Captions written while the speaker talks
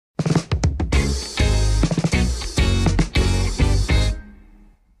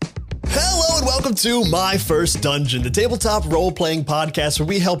Welcome to My First Dungeon, the tabletop role-playing podcast where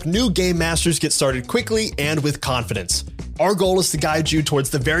we help new game masters get started quickly and with confidence. Our goal is to guide you towards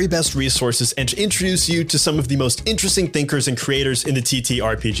the very best resources and to introduce you to some of the most interesting thinkers and creators in the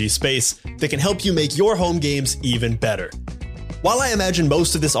TTRPG space that can help you make your home games even better. While I imagine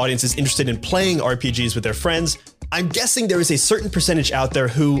most of this audience is interested in playing RPGs with their friends, I'm guessing there is a certain percentage out there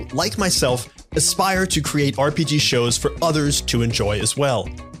who, like myself, aspire to create RPG shows for others to enjoy as well.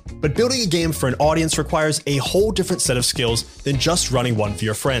 But building a game for an audience requires a whole different set of skills than just running one for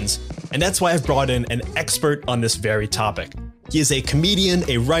your friends. And that's why I've brought in an expert on this very topic. He is a comedian,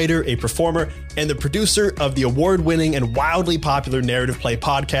 a writer, a performer, and the producer of the award-winning and wildly popular narrative play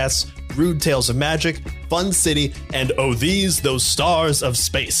podcasts, Rude Tales of Magic, Fun City, and Oh These, Those Stars of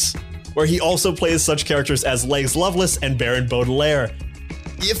Space, where he also plays such characters as Legs Lovelace and Baron Baudelaire.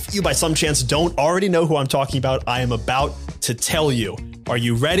 If you by some chance don't already know who I'm talking about, I am about to tell you. Are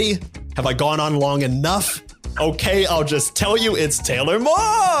you ready? Have I gone on long enough? Okay, I'll just tell you it's Taylor Moore!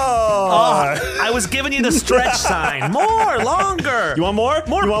 Oh, I was giving you the stretch sign. More, longer. You want more?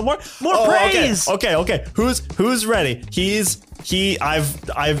 More. You want more? More praise. Okay. Who's ready?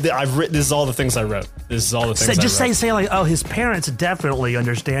 I've written, this is all the things I wrote. This is all the things I wrote. Say like, oh, his parents definitely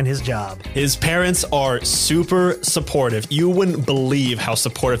understand his job. His parents are super supportive. You wouldn't believe how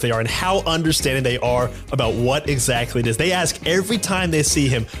supportive they are and how understanding they are about what exactly it is. They ask every time they see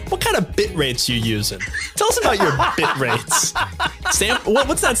him, what kind of bit rates you using? Tell us about your bit rates. Sam,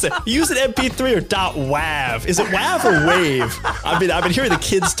 what's that say? You use an MP3 or .wav? Is it WAV or WAVE? I've been hearing the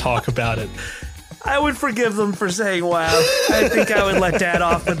kids talk about it. I would forgive them for saying wow. I think I would let Dad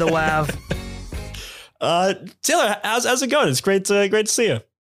off with the wow. Taylor, how's it going? It's great to see you.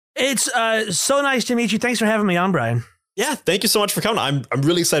 It's so nice to meet you. Thanks for having me on, Brian. Yeah, thank you so much for coming. I'm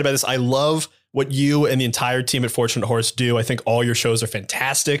really excited about this. I love what you and the entire team at Fortunate Horse do. I think all your shows are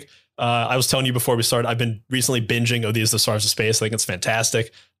fantastic. I was telling you before we started, I've been recently binging Oh These, the Stars of Space. I think it's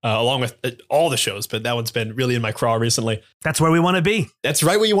fantastic, along with all the shows, but that one's been really in my craw recently. That's where we want to be. That's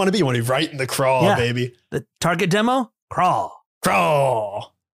right where you want to be. You want to be right in the craw, baby. The target demo? Crawl.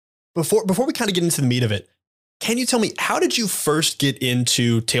 Before we kind of get into the meat of it, can you tell me, how did you first get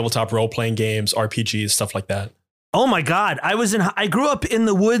into tabletop role-playing games, RPGs, stuff like that? Oh my God. I grew up in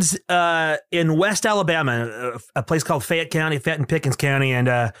the woods in West Alabama, a place called Fayette and Pickens County.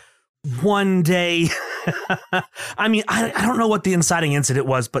 And one day, I don't know what the inciting incident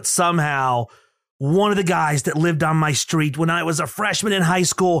was, but somehow one of the guys that lived on my street when I was a freshman in high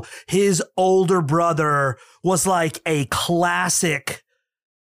school, his older brother was like a classic.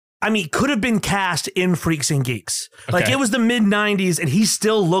 Could have been cast in Freaks and Geeks. Okay. Like it was the mid 90s and he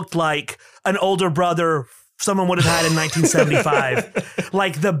still looked like an older brother someone would have had in 1975.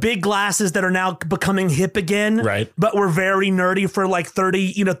 Like the big glasses that are now becoming hip again. Right. But were very nerdy for like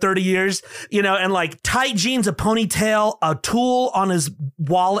 30 years, and like tight jeans, a ponytail, a tool on his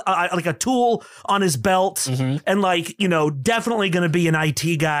wallet, like a tool on his belt. Mm-hmm. And like, definitely going to be an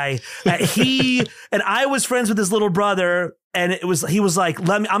IT guy. And I was friends with his little brother. And he was like,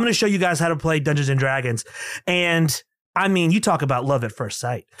 I'm going to show you guys how to play Dungeons and Dragons. And you talk about love at first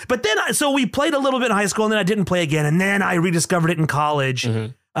sight. But then, so we played a little bit in high school and then I didn't play again. And then I rediscovered it in college.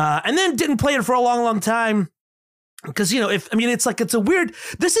 Mm-hmm. And then didn't play it for a long, long time. Because, it's a weird,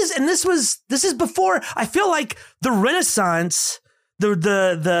 this is before, I feel like the Renaissance,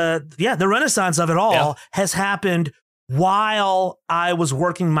 the Renaissance of it all has happened while I was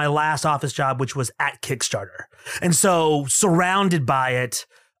working my last office job, which was at Kickstarter. And so surrounded by it,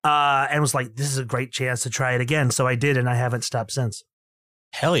 and was like, this is a great chance to try it again. So I did, and I haven't stopped since.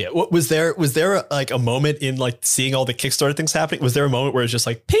 Hell yeah. What was there like a moment in like seeing all the Kickstarter things happening? Was there a moment where it's just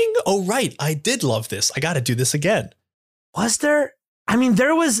like, ping, oh, right, I did love this. I got to do this again. Was there?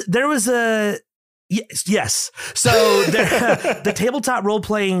 There was a, yes. So the tabletop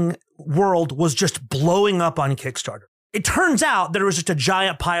role-playing world was just blowing up on Kickstarter. It turns out there was just a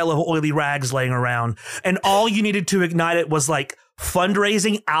giant pile of oily rags laying around, and all you needed to ignite it was like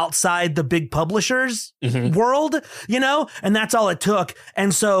fundraising outside the big publishers world, and that's all it took.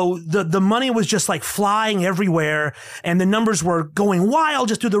 And so the money was just like flying everywhere, and the numbers were going wild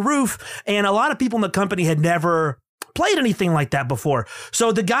just through the roof. And a lot of people in the company had never played anything like that before. So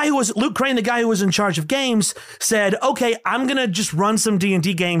Luke Crane, the guy who was in charge of games, said, okay, I'm going to just run some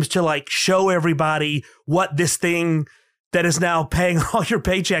D&D games to like show everybody what this thing that is now paying all your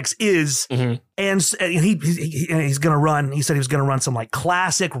paychecks is. Mm-hmm. And he's going to run, he said he was going to run some like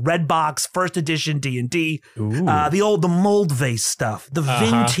classic Redbox first edition D&D, the mold vase stuff, the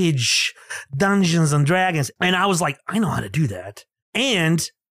vintage Dungeons and Dragons. And I was like, I know how to do that. And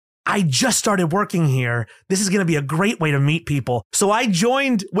I just started working here. This is going to be a great way to meet people. So I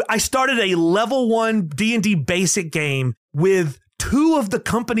started a level 1 D&D basic game with 2 of the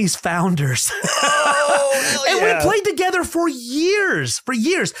company's founders. Oh, and we played together for years.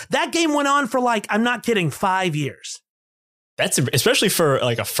 That game went on for I'm not kidding, 5 years. That's especially for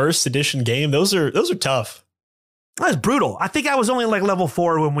like a first edition game. Those are tough. That was brutal. I think I was only level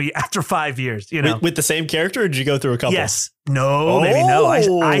 4 after 5 years, With the same character, or did you go through a couple? Yes. No, maybe no.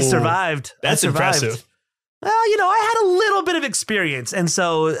 I survived. That's impressive. Well, I had a little bit of experience. And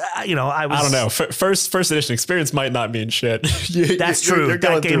so, I don't know. First edition experience might not mean shit. That's true.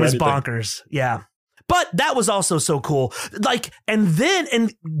 That game was bonkers. Yeah. But that was also so cool. And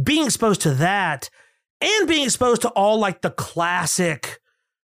being exposed to that and being exposed to all the classic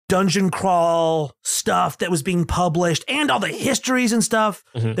dungeon crawl stuff that was being published and all the histories and stuff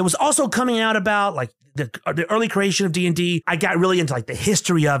that was also coming out about the early creation of D&D. I got really into the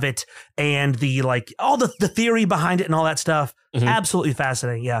history of it and the all the theory behind it and all that stuff. Absolutely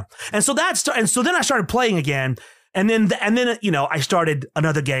fascinating. Yeah. And so then I started playing again. And then I started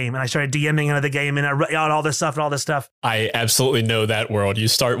another game and I started DMing another game and I wrote out all this stuff. I absolutely know that world. You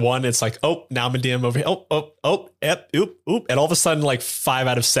start one, it's now I'm a DM over here. Yep, oop. And all of a sudden, 5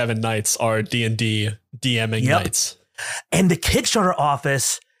 out of 7 nights are D&D DMing nights. And the Kickstarter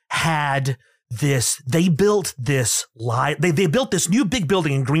office had they built this they built this new big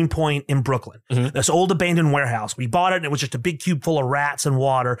building in Greenpoint in Brooklyn, this old abandoned warehouse. We bought it and it was just a big cube full of rats and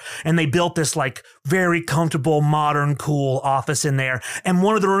water. And they built this very comfortable, modern, cool office in there. And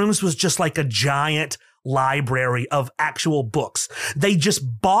one of the rooms was just a giant library of actual books. They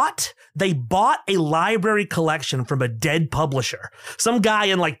bought a library collection from a dead publisher, some guy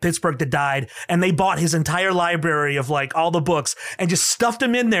in Pittsburgh that died, and they bought his entire library of all the books and just stuffed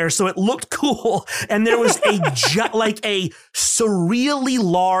them in there so it looked cool. And there was a surreally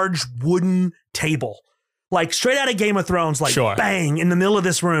large wooden table, straight out of Game of Thrones, sure. Bang, in the middle of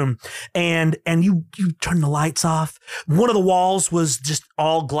this room. And you turn the lights off. One of the walls was just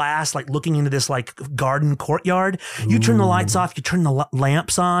all glass, looking into this garden courtyard. You turn the lights off, you turn the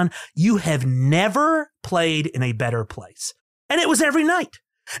lamps on. You have never played in a better place. And it was every night.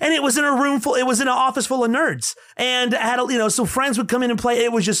 And it was in an office full of nerds. And I had, so friends would come in and play.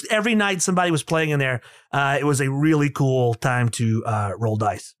 It was just every night somebody was playing in there. It was a really cool time to roll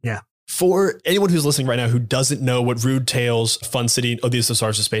dice. Yeah. For anyone who's listening right now who doesn't know what Rude Tales, Fun City, and Odysseus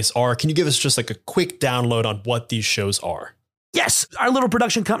Stars of Space are, can you give us just a quick download on what these shows are? Yes. Our little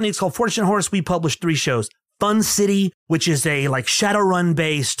production company, it's called Fortune Horse. We publish 3 shows. Fun City, which is a Shadowrun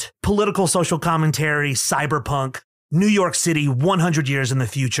based political social commentary, cyberpunk, New York City, 100 years in the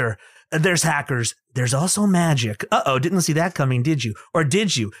future. There's hackers. There's also magic. Uh-oh, didn't see that coming, did you? Or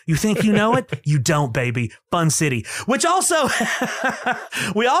did you? You think you know it? You don't, baby. Fun City. Which also,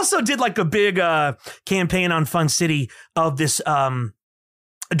 we also did a big campaign on Fun City of this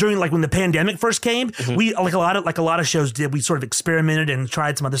during when the pandemic first came. We a lot of shows did. We sort of experimented and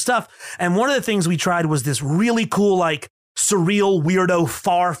tried some other stuff. And one of the things we tried was this really cool surreal, weirdo,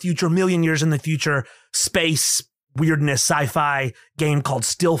 far future, million years in the future space weirdness sci-fi game called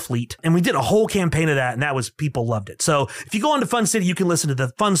Stillfleet. And we did a whole campaign of that, and people loved it. So if you go on to Fun City, you can listen to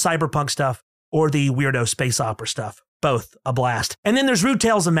the fun cyberpunk stuff or the weirdo space opera stuff. Both a blast. And then there's Rude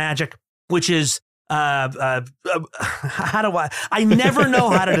Tales of Magic, which is how do I never know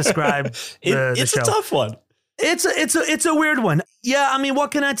how to describe the show. A tough one. It's a weird one. Yeah, I mean,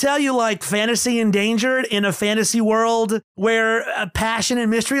 what can I tell you? Fantasy endangered in a fantasy world where passion and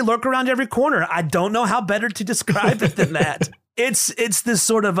mystery lurk around every corner. I don't know how better to describe it than that. It's this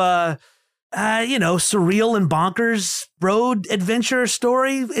sort of surreal and bonkers road adventure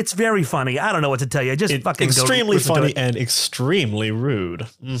story. It's very funny. I don't know what to tell you. Just fucking extremely funny and extremely rude.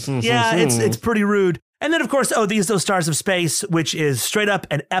 Yeah, it's pretty rude. And then of course, those Stars of Space, which is straight up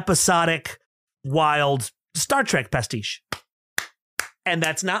an episodic, wild Star Trek pastiche. And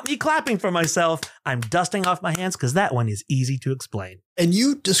that's not me clapping for myself. I'm dusting off my hands because that one is easy to explain. And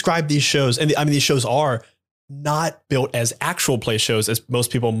you describe these shows, and these shows are not built as actual play shows as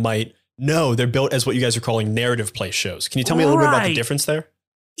most people might know. They're built as what you guys are calling narrative play shows. Can you tell me a little bit about the difference there?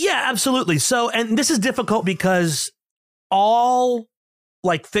 Yeah, absolutely. So, and this is difficult because all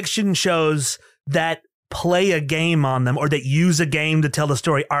fiction shows that play a game on them or that use a game to tell the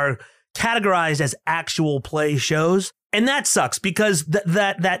story are categorized as actual play shows. And that sucks because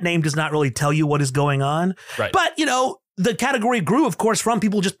that name does not really tell you what is going on. Right. But, the category grew, of course, from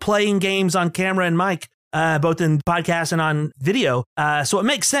people just playing games on camera and mic, both in podcasts and on video. So it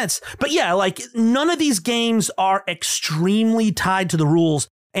makes sense. But yeah, none of these games are extremely tied to the rules.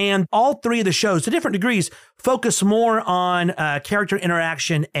 And all three of the shows, to different degrees, focus more on character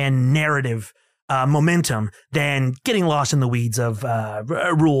interaction and narrative momentum than getting lost in the weeds of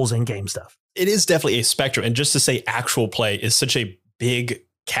rules and game stuff. It is definitely a spectrum. And just to say actual play is such a big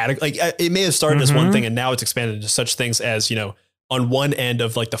category. Like it may have started as one thing and now it's expanded into such things as, on one end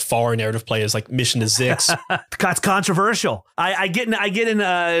of like the far narrative play is like Mission to Zix. That's controversial. I get in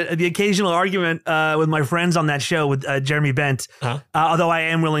the occasional argument with my friends on that show with Jeremy Bent. Although I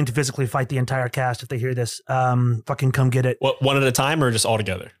am willing to physically fight the entire cast if they hear this. Fucking come get it. What, one at a time or just all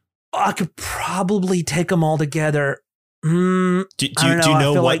together? I could probably take them all together. Do you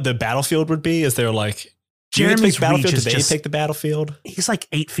know what like the battlefield would be? Is there like Jeremy's battlefield? Reach Did they pick the battlefield? He's like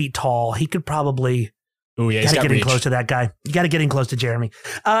 8 feet tall. He could probably. Oh yeah, he's got to get in close to that guy. You got to get in close to Jeremy.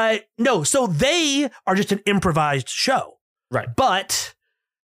 No, so they are just an improvised show, right? But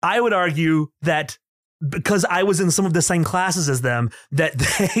I would argue that because I was in some of the same classes as them, that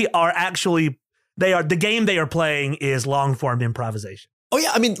the game they are playing is long form improvisation. Oh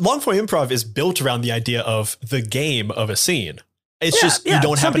yeah, I mean, long form improv is built around the idea of the game of a scene. It's just you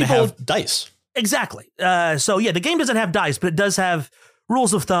don't happen to have dice. Exactly. So yeah, the game doesn't have dice, but it does have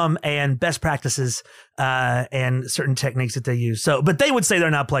rules of thumb and best practices and certain techniques that they use. So, but they would say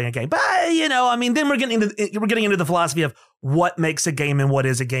they're not playing a game. But then we're getting into the philosophy of what makes a game and what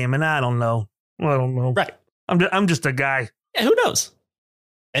is a game, and I don't know. Right. I'm just a guy. Yeah, who knows?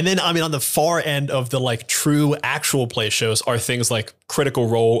 And then, I mean, on the far end of the like true actual play shows are things like Critical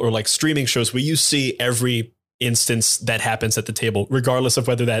Role or like streaming shows where you see every instance that happens at the table, regardless of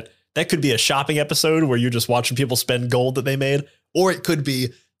whether that could be a shopping episode where you're just watching people spend gold that they made, or it could be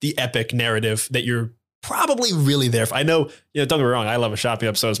the epic narrative that you're probably really there for. I know, don't get me wrong, I love a shopping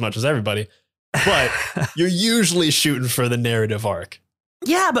episode as much as everybody, but you're usually shooting for the narrative arc.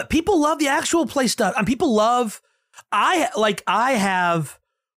 Yeah, but people love the actual play stuff. And people love, I have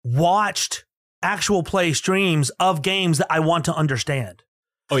watched actual play streams of games that I want to understand.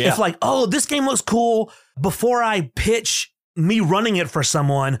 Oh yeah. It's like, this game looks cool. Before I pitch me running it for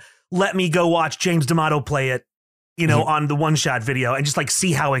someone, let me go watch James D'Amato play it, on the one shot video and just like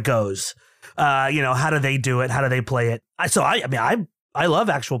see how it goes. How do they do it? How do they play it? I love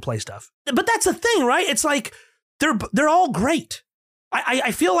actual play stuff, but that's the thing, right? It's like, they're all great.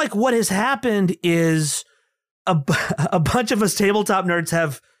 I feel like what has happened is a bunch of us tabletop nerds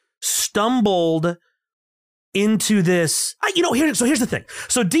have stumbled into this. Here's the thing.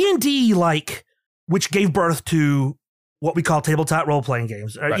 So D&D, which gave birth to what we call tabletop role-playing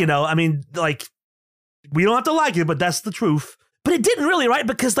games. Right. We don't have to like it, but that's the truth. But it didn't really, right?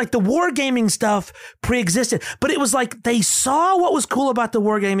 Because the wargaming stuff pre-existed. But it was like they saw what was cool about the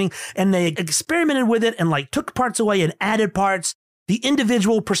wargaming and they experimented with it and took parts away and added parts. The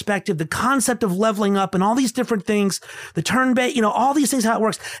individual perspective, the concept of leveling up and all these different things, the turn-based, all these things, how it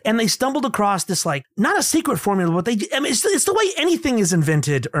works. And they stumbled across this, not a secret formula, but it's the way anything is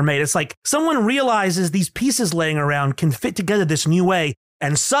invented or made. It's like someone realizes these pieces laying around can fit together this new way.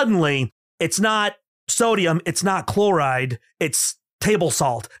 And suddenly it's not sodium, it's not chloride, it's table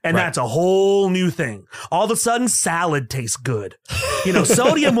salt. And that's a whole new thing. All of a sudden, salad tastes good.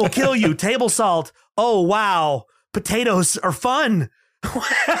 Sodium will kill you. Table salt. Oh, wow. Potatoes are fun.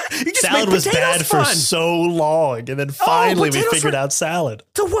 Salad was bad for so long, and then finally we figured out salad.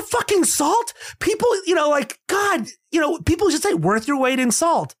 So what fucking salt? People, God, people should say worth your weight in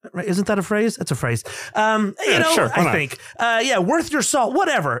salt. Right? Isn't that a phrase? That's a phrase. Sure, I think. Worth your salt,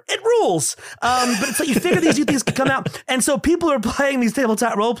 whatever. It rules. But it's like you figure these new things can come out. And so people are playing these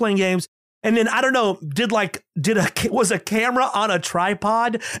tabletop role-playing games. And then, I don't know, was a camera on a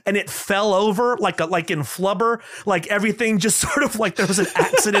tripod and it fell over like in Flubber, everything just sort of there was an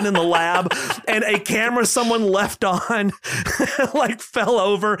accident in the lab and a camera someone left on fell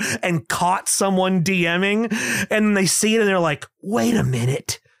over and caught someone DMing and they see it and they're like, wait a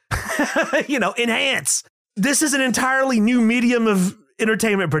minute, enhance. This is an entirely new medium of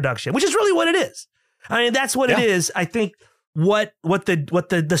entertainment production, which is really what it is. I mean, that's what it is. I think what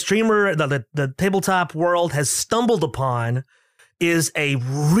the streamer, the tabletop world has stumbled upon is a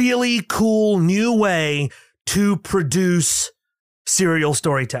really cool new way to produce serial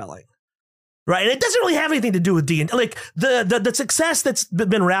storytelling. Right. And it doesn't really have anything to do with D&D. The success that's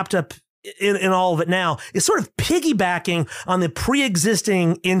been wrapped up in all of it now is sort of piggybacking on the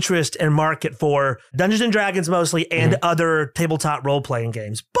pre-existing interest and market for Dungeons and Dragons mostly and other tabletop role-playing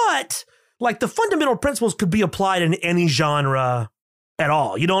games. But the fundamental principles could be applied in any genre at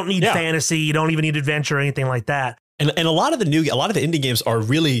all. You don't need fantasy. You don't even need adventure or anything like that. And a lot of the indie games are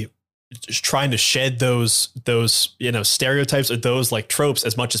really trying to shed those stereotypes or those like tropes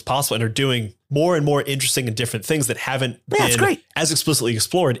as much as possible, and are doing more and more interesting and different things that haven't been as explicitly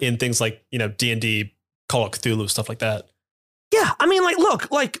explored in things like D&D, Call of Cthulhu, stuff like that. Yeah, I mean,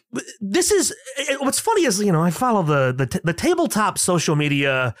 this is what's funny is I follow the tabletop social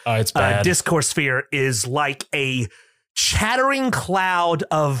media discourse sphere is like a chattering cloud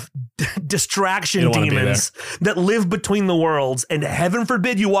of distraction demons that live between the worlds, and heaven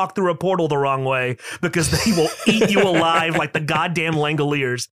forbid you walk through a portal the wrong way, because they will eat you alive like the goddamn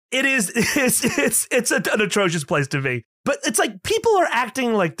Langoliers. It's an atrocious place to be. But it's like people are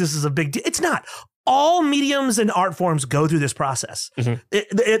acting like this is a big deal. It's not. All mediums and art forms go through this process. Mm-hmm.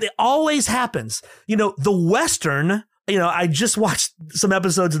 It always happens. The Western, I just watched some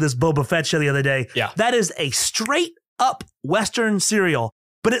episodes of this Boba Fett show the other day. Yeah. That is a straight up Western serial,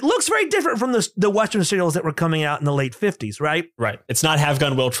 but it looks very different from the Western serials that were coming out in the late 50s, right? Right. It's not Have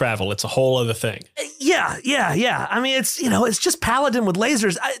Gun Will Travel. It's a whole other thing. Yeah. I mean, it's just Paladin with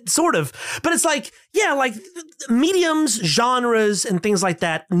lasers, sort of. But it's like mediums, genres, and things like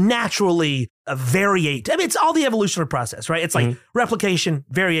that naturally variate. I mean, it's all the evolutionary process, right? It's like replication,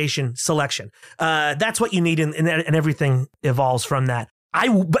 variation, selection. That's what you need, and everything evolves from that.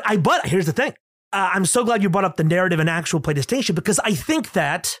 But here's the thing. I'm so glad you brought up the narrative and actual play distinction, because I think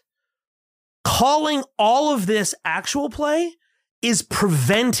that calling all of this actual play is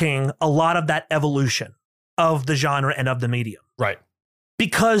preventing a lot of that evolution of the genre and of the medium. Right.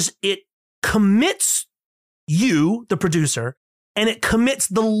 Because it commits you, the producer, and it commits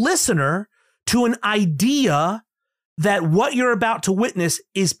the listener to an idea that what you're about to witness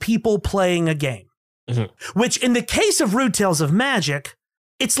is people playing a game. Mm-hmm. Which in the case of Rude Tales of Magic,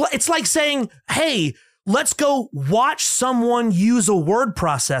 it's like saying, hey, let's go watch someone use a word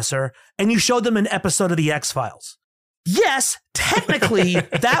processor, and you show them an episode of the X-Files. Yes, technically,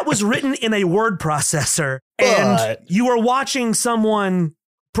 that was written in a word processor, and you are watching someone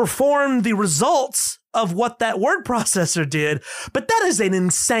perform the results of what that word processor did, but that is an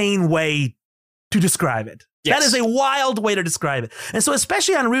insane way to describe it. Yes. That is a wild way to describe it. And so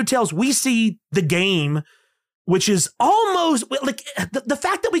especially on Rude Tales, we see the game, which is almost like the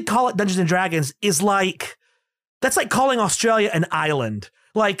fact that we call it Dungeons and Dragons is like, that's like calling Australia an island.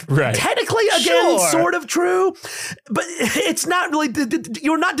 Like technically, again, sort of true, but it's not really,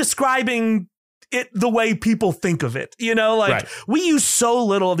 you're not describing it the way people think of it. We use so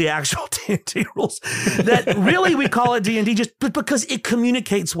little of the actual D&D rules that really we call it D&D just because it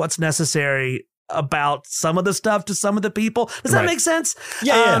communicates what's necessary about some of the stuff to some of the people. Does that make sense?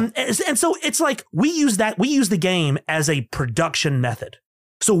 Yeah. And so it's like we use the game as a production method.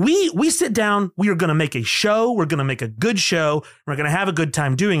 So we sit down, we are going to make a show, we're going to make a good show, we're going to have a good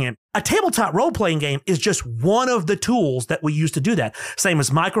time doing it. A tabletop role-playing game is just one of the tools that we use to do that. Same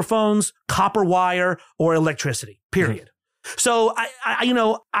as microphones, copper wire, or electricity, period. Mm-hmm. So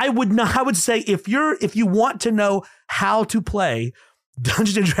I would say if you want to know how to play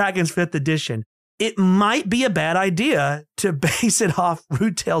Dungeons and Dragons 5th edition, it might be a bad idea to base it off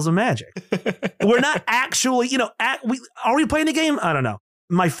Rude Tales of Magic. We're not actually, are we playing the game? I don't know.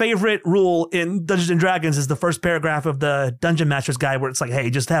 My favorite rule in Dungeons and Dragons is the first paragraph of the Dungeon Master's Guide, where it's like, hey,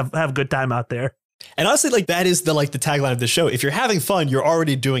 just have a good time out there. And honestly, that is the tagline of the show. If you're having fun, you're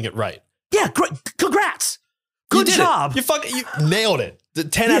already doing it right. Yeah, congrats. Good job. You nailed it.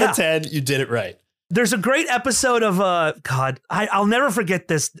 10 out of 10, you did it right. There's a great episode of, I'll never forget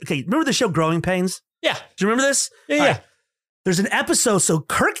this. Okay, remember the show Growing Pains? Yeah. Do you remember this? Yeah. Right. There's an episode, so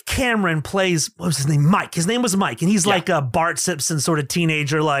Kirk Cameron plays, what was his name? Mike. His name was Mike, and he's like a Bart Simpson sort of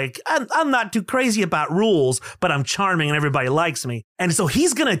teenager, like, I'm not too crazy about rules, but I'm charming and everybody likes me. And so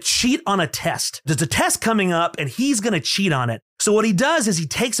he's going to cheat on a test. There's a test coming up, and he's going to cheat on it. So what he does is he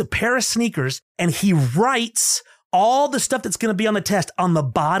takes a pair of sneakers, and he writes all the stuff that's going to be on the test on the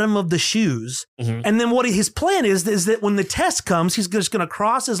bottom of the shoes. Mm-hmm. And then his plan is that when the test comes, he's just going to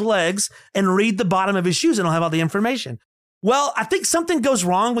cross his legs and read the bottom of his shoes, and he'll have all the information. Well, I think something goes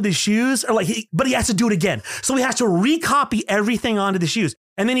wrong with his shoes, but he has to do it again. So he has to recopy everything onto the shoes.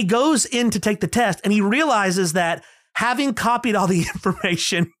 And then he goes in to take the test, and he realizes that having copied all the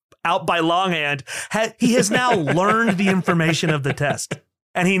information out by longhand, he has now learned the information of the test.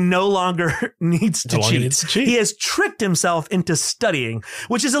 And he no longer needs to cheat. He has tricked himself into studying,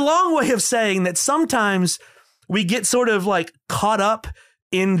 which is a long way of saying that sometimes we get sort of like caught up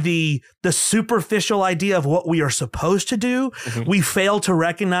in the superficial idea of what we are supposed to do. Mm-hmm. We fail to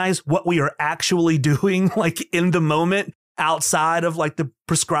recognize what we are actually doing, like in the moment. outside of like the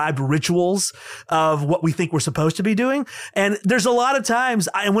prescribed rituals of what we think we're supposed to be doing. And there's a lot of times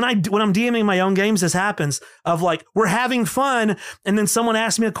when I'm DMing my own games, this happens of like, we're having fun. And then someone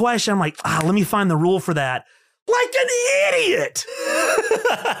asks me a question. I'm like, let me find the rule for that. Like an idiot.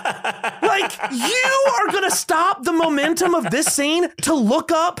 Like, you are going to stop the momentum of this scene to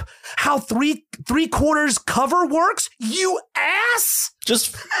look up how three quarters cover works? You ass.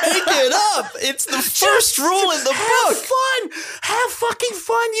 Just make it up. It's the first rule in the book. Have fucking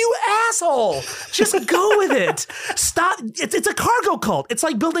fun, you asshole. Just go with it. Stop. It's a cargo cult. It's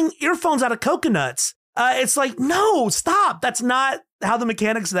like building earphones out of coconuts. It's like, no, stop. That's not how the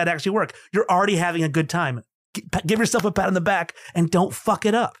mechanics of that actually work. You're already having a good time. Give yourself a pat on the back and don't fuck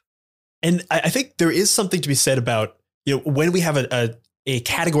it up. And I think there is something to be said about, when we have a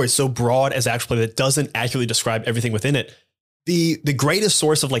category so broad as actual play that doesn't accurately describe everything within it, the greatest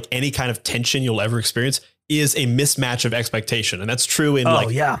source of like any kind of tension you'll ever experience is a mismatch of expectation. And that's true in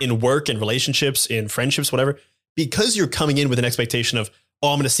in work and relationships, in friendships, whatever, because you're coming in with an expectation of,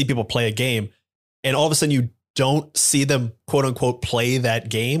 I'm going to see people play a game. And all of a sudden you don't see them, quote unquote, play that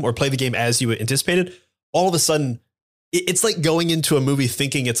game or play the game as you anticipated. All of a sudden, it's like going into a movie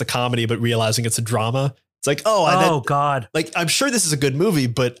thinking it's a comedy, but realizing it's a drama. It's like, God. Like, I'm sure this is a good movie,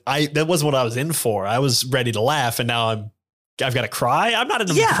 but that wasn't what I was in for. I was ready to laugh, and now I've got to cry. I'm not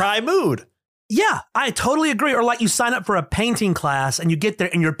in a cry mood. Yeah, I totally agree. Or like you sign up for a painting class and you get there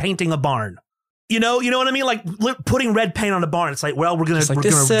and you're painting a barn. You know what I mean? Like putting red paint on a barn. It's like, well, we're gonna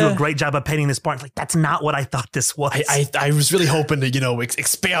do a great job of painting this barn. It's like, that's not what I thought this was. I was really hoping to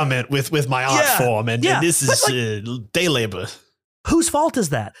experiment with my art form, and this is day labor. Whose fault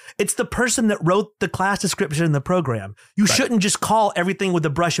is that? It's the person that wrote the class description in the program. You shouldn't just call everything with a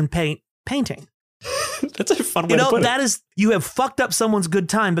brush and paint painting. That's a fun way to put it. You have fucked up someone's good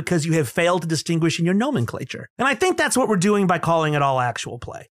time because you have failed to distinguish in your nomenclature. And I think that's what we're doing by calling it all actual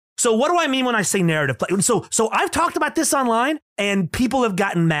play. So what do I mean when I say narrative play? So I've talked about this online and people have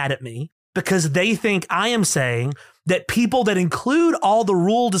gotten mad at me because they think I am saying that people that include all the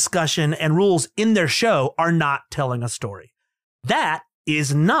rule discussion and rules in their show are not telling a story. That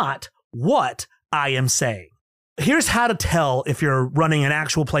is not what I am saying. Here's how to tell if you're running an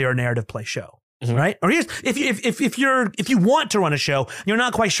actual play or narrative play show, right? Or here's if you want to run a show, you're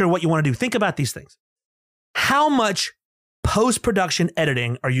not quite sure what you want to do. Think about these things. How much post-production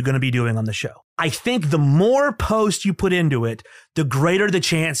editing are you going to be doing on the show? I think the more post you put into it, the greater the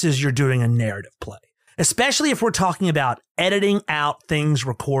chances you're doing a narrative play, especially if we're talking about editing out things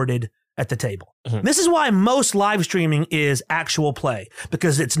recorded at the table. This is why most live streaming is actual play,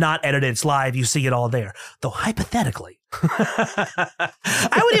 because it's not edited, it's live, you see it all there. Though hypothetically,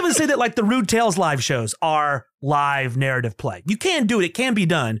 I would even say that like the Rude Tales live shows are live narrative play. You can do it, it can be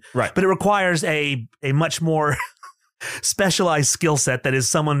done, right? But it requires a much more specialized skill set that is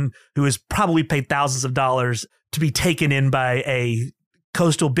someone who is probably paid thousands of dollars to be taken in by a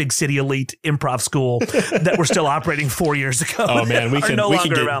coastal big city elite improv school that we're still operating 4 years ago. Oh man, we can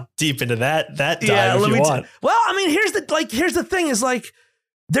get around. Deep into that dive if you want. Well, I mean, here's the thing is like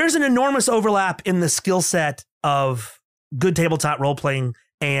there's an enormous overlap in the skill set of good tabletop role playing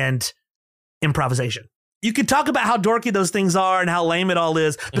and improvisation. You could talk about how dorky those things are and how lame it all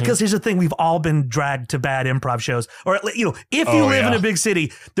is, because here's the thing: we've all been dragged to bad improv shows, or if you live in a big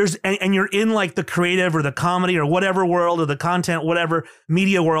city, and you're in like the creative or the comedy or whatever world or the content, whatever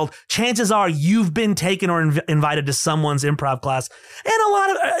media world, chances are you've been taken or invited to someone's improv class and a lot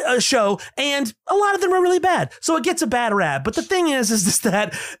of a show, and a lot of them are really bad, so it gets a bad rap. But the thing is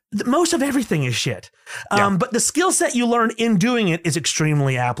that most of everything is shit. But the skill set you learn in doing it is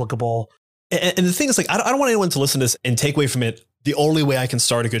extremely applicable. And the thing is, like, I don't want anyone to listen to this and take away from it, the only way I can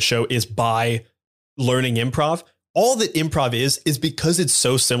start a good show is by learning improv. All that improv is because it's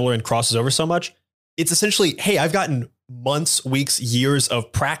so similar and crosses over so much. It's essentially, hey, I've gotten months, weeks, years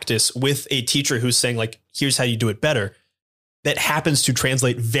of practice with a teacher who's saying, like, here's how you do it better. That happens to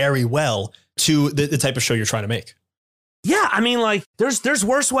translate very well to the type of show you're trying to make. Yeah, I mean, like, there's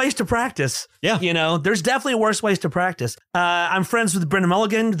worse ways to practice. Yeah. There's definitely worse ways to practice. I'm friends with Brendan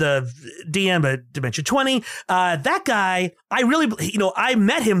Mulligan, the DM at Dimension 20. That guy, I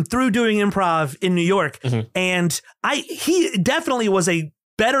met him through doing improv in New York. And he definitely was a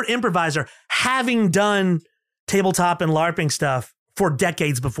better improviser, having done tabletop and LARPing stuff for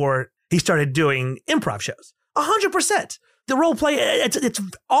decades before he started doing improv shows. 100%. The role play,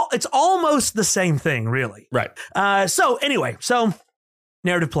 it's almost the same thing, really. Right. So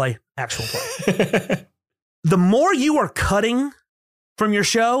narrative play, actual play. The more you are cutting from your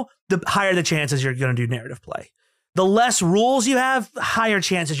show, the higher the chances you're going to do narrative play. The less rules you have, the higher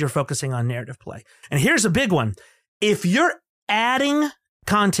chances you're focusing on narrative play. And here's a big one. if you're adding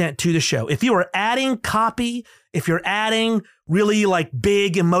content to the show, if you are adding copy, if you're adding really like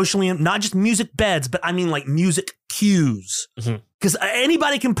big emotionally, not just music beds, but I mean like music cues, because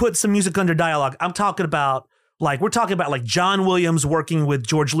anybody can put some music under dialogue. We're talking about like John Williams working with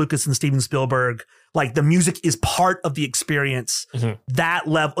George Lucas and Steven Spielberg. Like the music is part of the experience. That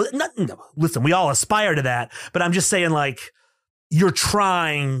level. Listen, we all aspire to that, but I'm just saying, like, you're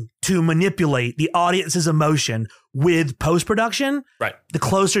trying to manipulate the audience's emotion with post-production. Right. The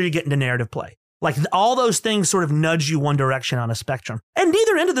closer you get into narrative play. Like all those things sort of nudge you one direction on a spectrum. And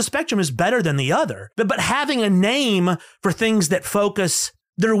neither end of the spectrum is better than the other. But having a name for things that focus,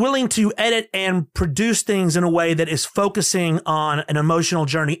 they're willing to edit and produce things in a way that is focusing on an emotional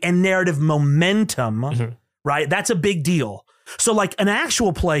journey and narrative momentum, right? That's a big deal. So like an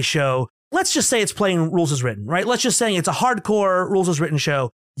actual play show, let's just say it's playing rules as written, right? Let's just say it's a hardcore rules as written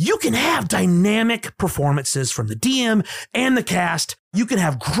show. You can have dynamic performances from the DM and the cast. You can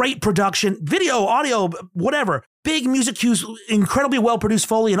have great production, video, audio, whatever, big music cues, incredibly well-produced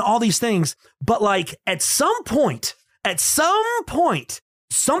Foley and all these things. But like at some point,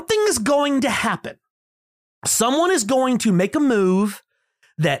 something is going to happen. Someone is going to make a move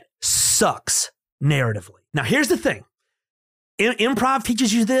that sucks narratively. Now, here's the thing. Improv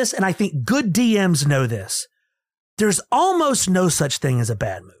teaches you this, and I think good DMs know this. There's almost no such thing as a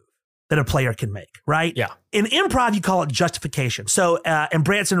bad move that a player can make, right? Yeah. In improv, you call it justification. So, and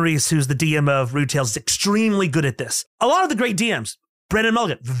Branson Reese, who's the DM of Rude Tales, is extremely good at this. A lot of the great DMs, Brendan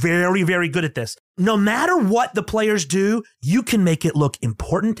Mulligan, very, very good at this. No matter what the players do, you can make it look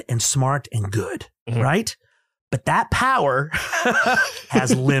important and smart and good, right? But that power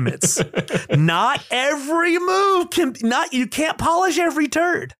has limits. Not every move you can't polish every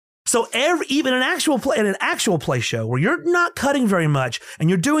turd. So even in an actual play show where you're not cutting very much and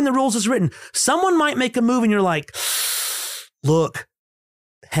you're doing the rules as written, someone might make a move and you're like, look,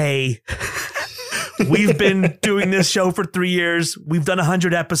 hey, we've been doing this show for 3 years. We've done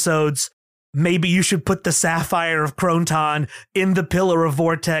 100 episodes. Maybe you should put the Sapphire of Kronton in the Pillar of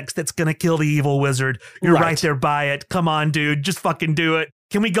Vortex that's going to kill the evil wizard. You're right there by it. Come on, dude. Just fucking do it.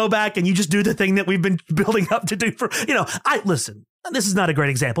 Can we go back and you just do the thing that we've been building up to do for, listen, this is not a great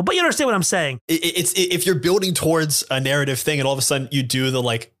example, but you understand what I'm saying. It's if you're building towards a narrative thing and all of a sudden you do the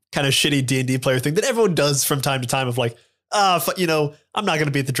like kind of shitty D&D player thing that everyone does from time to time of like, I'm not going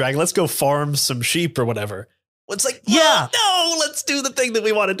to beat the dragon. Let's go farm some sheep or whatever. It's like, no, let's do the thing that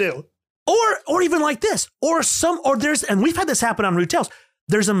we want to do. Or even like this, and we've had this happen on Rude Tales.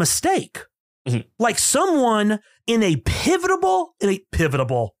 There's a mistake. Like someone in a pivotal,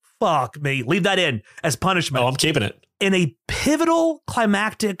 fuck me, leave that in as punishment. Oh, I'm keeping it. In a pivotal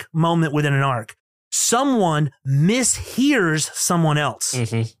climactic moment within an arc, someone mishears someone else.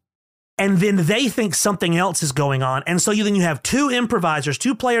 And then they think something else is going on. And so then you have two improvisers,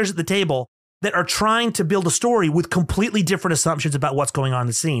 two players at the table that are trying to build a story with completely different assumptions about what's going on in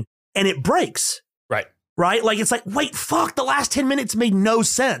the scene. And it breaks. Right? Like, it's like, wait, fuck, the last 10 minutes made no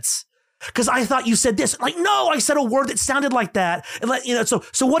sense. Because I thought you said this. Like, no, I said a word that sounded like that. And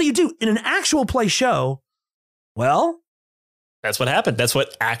so what do you do? In an actual play show, well, that's what happened. That's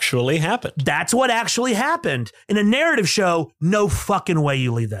what actually happened. In a narrative show, no fucking way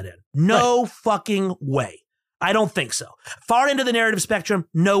you leave that in. No fucking way. I don't think so. Far into the narrative spectrum,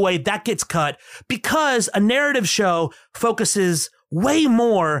 no way. That gets cut because a narrative show focuses way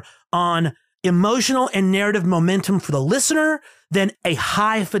more on emotional and narrative momentum for the listener than a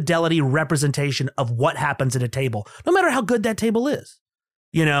high fidelity representation of what happens at a table, no matter how good that table is,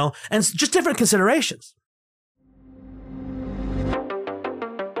 and it's just different considerations.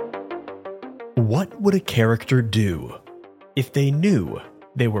 What would a character do if they knew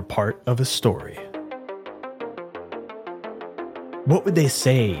they were part of a story? What would they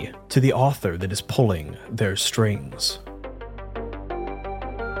say to the author that is pulling their strings?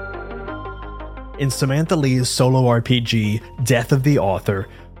 In Samantha Lee's solo RPG, Death of the Author,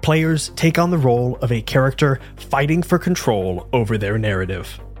 players take on the role of a character fighting for control over their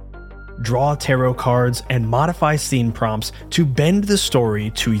narrative. Draw tarot cards and modify scene prompts to bend the story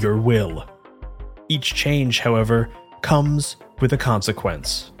to your will. Each change, however, comes with a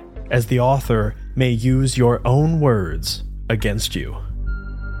consequence, as the author may use your own words against you.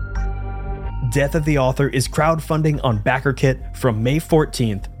 Death of the Author is crowdfunding on BackerKit from May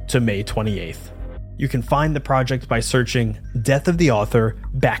 14th to May 28th. You can find the project by searching Death of the Author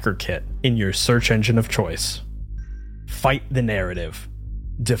BackerKit in your search engine of choice. Fight the narrative.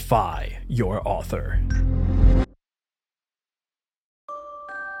 Defy your author.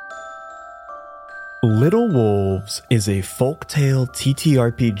 Little Wolves is a folktale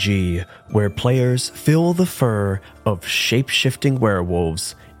TTRPG where players fill the fur of shape-shifting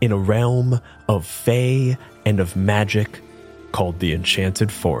werewolves in a realm of fae and of magic called the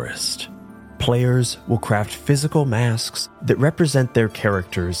Enchanted Forest. Players will craft physical masks that represent their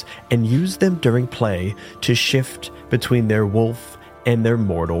characters and use them during play to shift between their wolf and their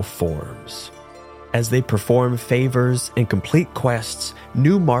mortal forms. As they perform favors and complete quests,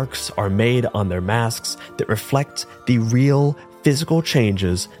 new marks are made on their masks that reflect the real physical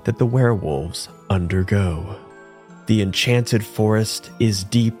changes that the werewolves undergo. The Enchanted Forest is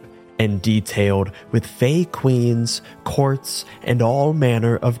deep and detailed with fae queens, courts, and all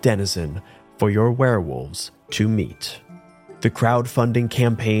manner of denizen for your werewolves to meet. The crowdfunding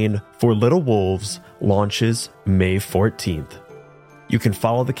campaign for Little Wolves launches May 14th. You can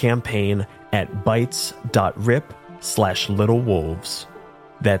follow the campaign at bytes.rip/littlewolves.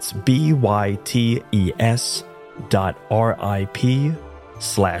 That's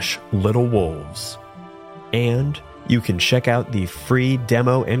bytes.rip/littlewolves. And you can check out the free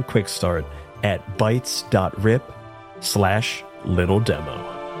demo and quick start at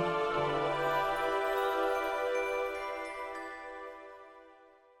bytes.rip/littledemo.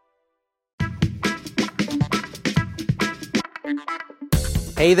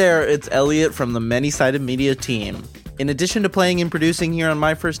 Hey there, it's Elliot from the Many-Sided Media team. In addition to playing and producing here on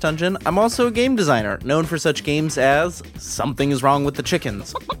My First Dungeon, I'm also a game designer, known for such games as Something is Wrong with the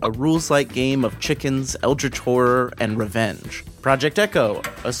Chickens, a rules-like game of chickens, eldritch horror, and revenge. Project Echo,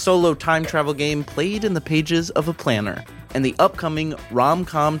 a solo time travel game played in the pages of a planner. And the upcoming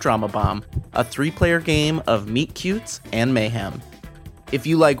Rom-Com Drama Bomb, a 3-player game of meet cutes and mayhem. If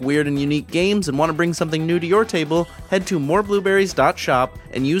you like weird and unique games and want to bring something new to your table, head to moreblueberries.shop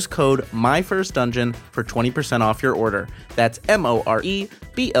and use code MyFirstDungeon for 20% off your order. That's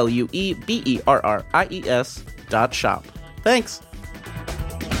MoreBlueberries.shop. Thanks!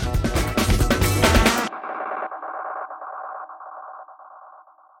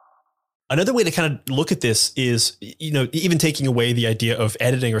 Another way to kind of look at this is, even taking away the idea of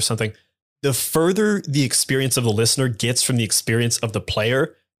editing or something, the further the experience of the listener gets from the experience of the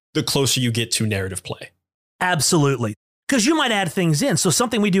player, the closer you get to narrative play. Absolutely. Because you might add things in. So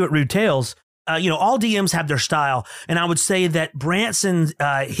something we do at Rude Tales, all DMs have their style. And I would say that Branson,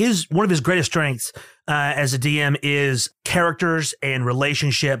 one of his greatest strengths as a DM is characters and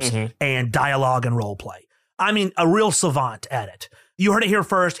relationships and dialogue and role play. I mean, a real savant at it. You heard it here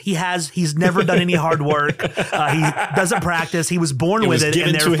first. He's never done any hard work. He doesn't practice. He was born with it.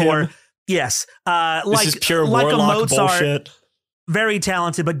 And therefore, yes. This is pure warlock Mozart, bullshit. Very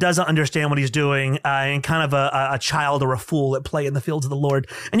talented, but doesn't understand what he's doing, and kind of a child or a fool at play in the fields of the Lord.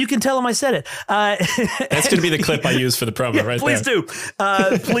 And you can tell him I said it. That's going to be the clip I use for the promo, right please there. Please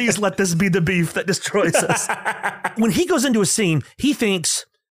do. Please let this be the beef that destroys us. When he goes into a scene, he thinks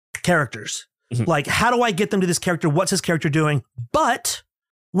characters. Like, how do I get them to this character? What's his character doing? But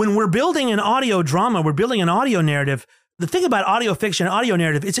when we're building an audio drama, we're building an audio narrative. The thing about audio fiction, audio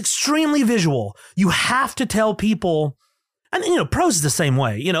narrative, it's extremely visual. You have to tell people, and prose is the same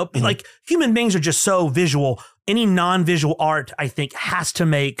way. Like human beings are just so visual. Any non-visual art, I think, has to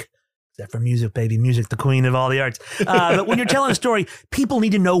make, except for music, baby, music, the queen of all the arts. But when you're telling a story, people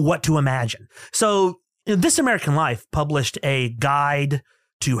need to know what to imagine. So This American Life published a guide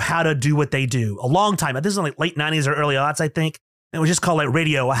to how to do what they do a long time. This is like late 90s or early aughts, I think. It was just called like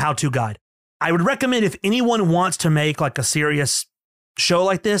Radio, a how-to guide. I would recommend if anyone wants to make like a serious show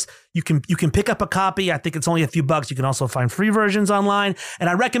like this, you can pick up a copy. I think it's only a few bucks. You can also find free versions online, and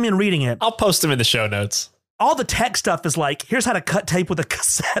I recommend reading it. I'll post them in the show notes. All the tech stuff is like, here's how to cut tape with a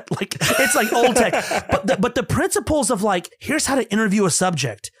cassette. Like, it's like old tech. But the principles of like, here's how to interview a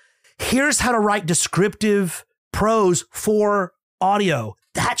subject. Here's how to write descriptive prose for audio.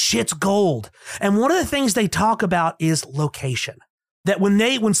 That shit's gold. And one of the things they talk about is location. That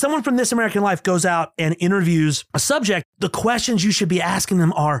when someone from This American Life goes out and interviews a subject, the questions you should be asking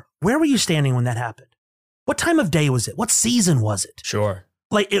them are, where were you standing when that happened? What time of day was it? What season was it? Sure.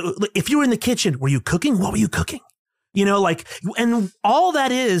 Like, if you were in the kitchen, were you cooking? What were you cooking? And all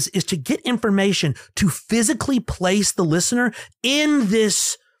that is to get information to physically place the listener in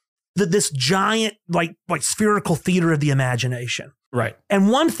this giant, like spherical theater of the imagination. Right.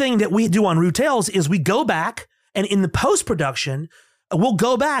 And one thing that we do on Rude Tales is we go back, and in the post-production, we'll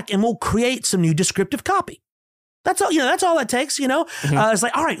go back and we'll create some new descriptive copy. That's all, that's all it takes, It's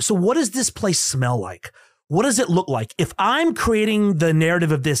like, all right, so what does this place smell like? What does it look like? If I'm creating the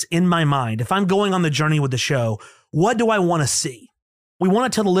narrative of this in my mind, if I'm going on the journey with the show, what do I want to see? We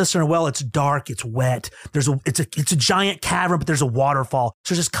want to tell the listener, well, it's dark, it's wet. It's a giant cavern, but there's a waterfall.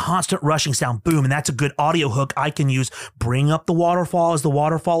 So there's this constant rushing sound, boom, and that's a good audio hook I can use. Bring up the waterfall as the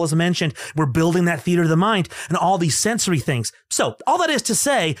waterfall is mentioned. We're building that theater of the mind and all these sensory things. So all that is to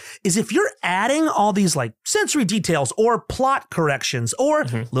say is if you're adding all these like sensory details or plot corrections or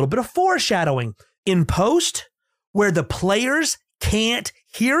a little bit of foreshadowing in post where the players can't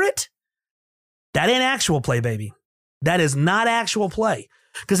hear it, that ain't actual play, baby. That is not actual play.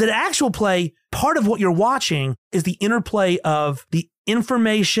 Because in actual play, part of what you're watching is the interplay of the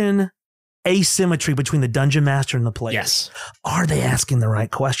information asymmetry between the dungeon master and the players. Yes. Are they asking the right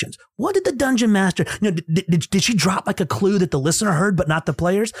questions? What did the dungeon master, did she drop like a clue that the listener heard, but not the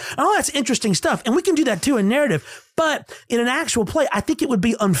players? Oh, that's interesting stuff. And we can do that too in narrative. But in an actual play, I think it would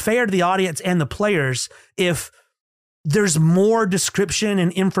be unfair to the audience and the players if there's more description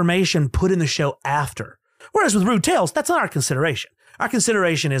and information put in the show after. Whereas with Rude Tales, that's not our consideration. Our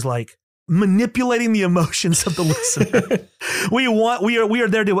consideration is like manipulating the emotions of the listener. We are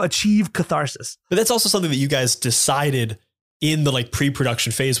there to achieve catharsis. But that's also something that you guys decided in the like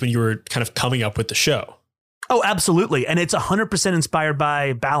pre-production phase when you were kind of coming up with the show. Oh, absolutely. And it's 100% inspired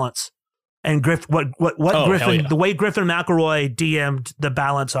by Balance and Griffin, the way Griffin McElroy DM'd the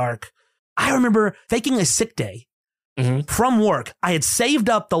Balance arc. I remember faking a sick day from work. I had saved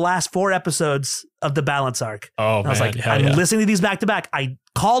up the last 4 episodes of the Balance arc. Oh, and I was like, I'm listening to these back to back. I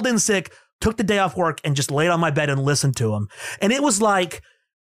called in sick, took the day off work, and just laid on my bed and listened to them. And it was like,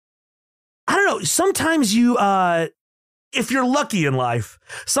 I don't know, sometimes you, if you're lucky in life,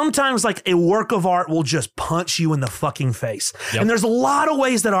 sometimes like a work of art will just punch you in the fucking face. Yep. And there's a lot of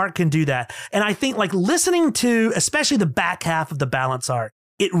ways that art can do that. And I think like listening to, especially the back half of the Balance arc,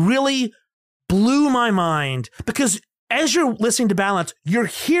 it really blew my mind because as you're listening to Balance, you're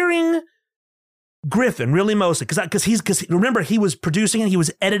hearing Griffin really mostly because remember he was producing it, he was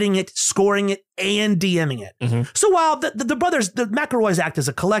editing it, scoring it, and DMing it. So while the brothers, the McElroys act as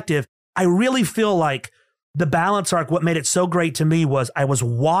a collective, I really feel like the Balance arc, what made it so great to me was I was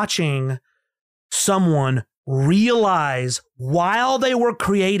watching someone realize while they were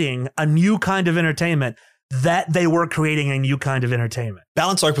creating a new kind of entertainment that they were creating a new kind of entertainment.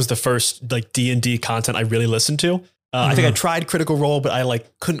 Balance arc was the first like D&D content I really listened to. I think I tried Critical Role, but I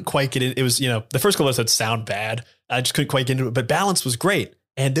like couldn't quite get it. It was, the first couple episodes sound bad. I just couldn't quite get into it, but Balance was great.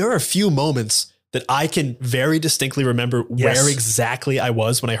 And there are a few moments that I can very distinctly remember where exactly I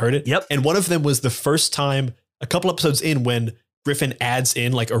was when I heard it. Yep. And one of them was the first time a couple episodes in when Griffin adds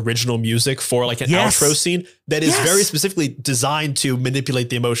in like original music for like an outro scene that is very specifically designed to manipulate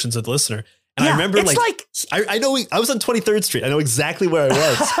the emotions of the listener. And I remember I know I was on 23rd Street. I know exactly where I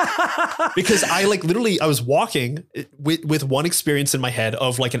was because I like literally I was walking with one experience in my head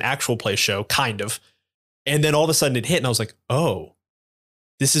of like an actual play show, kind of. And then all of a sudden it hit and I was like, oh,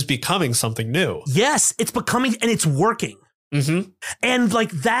 this is becoming something new. Yes, it's becoming and it's working. And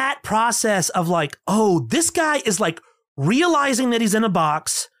like that process of like, oh, this guy is like realizing that he's in a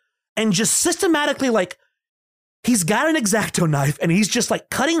box and just systematically like, he's got an X-Acto knife and he's just like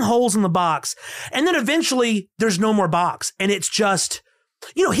cutting holes in the box. And then eventually there's no more box. And it's just,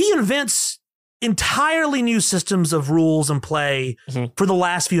 he invents entirely new systems of rules and play for the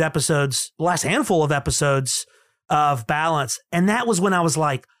last few episodes, the last handful of episodes of Balance. And that was when I was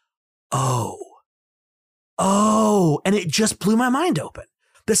like, oh, and it just blew my mind open.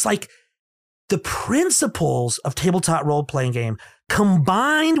 This like the principles of tabletop role-playing game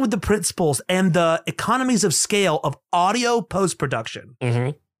combined with the principles and the economies of scale of audio post-production.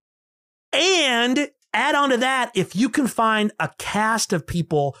 And add on to that, if you can find a cast of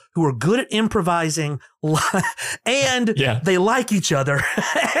people who are good at improvising and they like each other,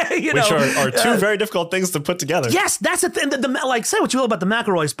 which are two very difficult things to put together. Yes, that's the thing. Like, say what you will about the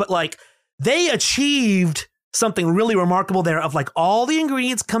McElroys, but like they achieved something really remarkable there of like all the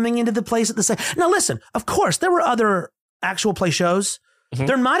ingredients coming into the place at the same. Now, listen, of course, there were other actual play shows.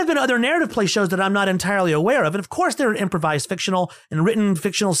 There might have been other narrative play shows that I'm not entirely aware of. And of course, there are improvised fictional and written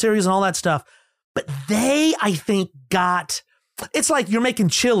fictional series and all that stuff. But they, I think, it's like you're making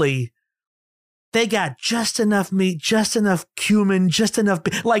chili. They got just enough meat, just enough cumin, just enough.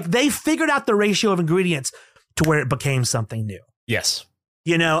 Like they figured out the ratio of ingredients to where it became something new. Yes.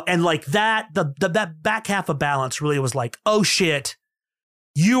 And like that back half of Balance really was like, oh shit,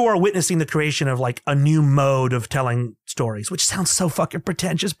 you are witnessing the creation of like a new mode of telling stories, which sounds so fucking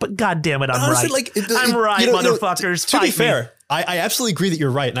pretentious, but God damn it, I'm honestly, right. I'm right, motherfuckers. To be fair, I absolutely agree that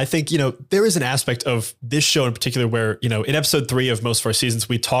you're right. And I think, there is an aspect of this show in particular where, in episode 3 of most of our seasons,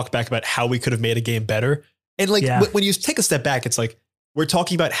 we talk back about how we could have made a game better. And like when you take a step back, it's like we're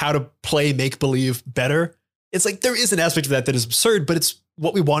talking about how to play make believe better. It's like there is an aspect of that is absurd, but it's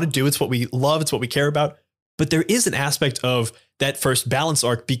what we want to do. It's what we love. It's what we care about. But there is an aspect of that first balance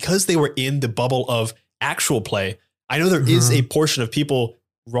arc because they were in the bubble of actual play. I know there is a portion of people,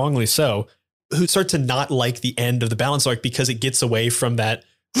 wrongly so, who start to not like the end of the balance arc because it gets away from that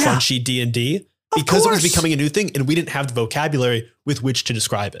crunchy D&D because it was becoming a new thing and we didn't have the vocabulary with which to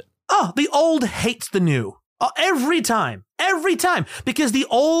describe it. Oh, the old hates the new. Every time, because the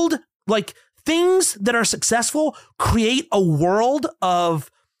old, like, things that are successful create a world of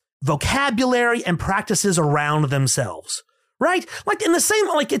vocabulary and practices around themselves, right? Like in the same,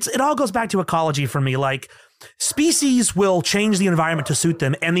 like it all goes back to ecology for me. Like species will change the environment to suit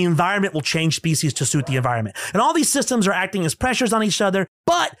them and the environment will change species to suit the environment. And all these systems are acting as pressures on each other,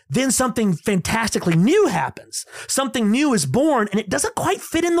 but then something fantastically new happens. Something new is born and it doesn't quite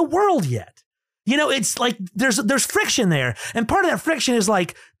fit in the world yet. You know, it's like there's friction there. And part of that friction is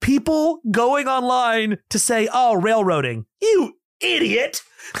like people going online to say, oh, railroading, you idiot.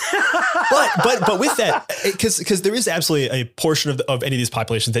 but with that, because there is absolutely a portion of any of these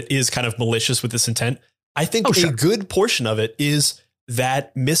populations that is kind of malicious with this intent. I think a good portion of it is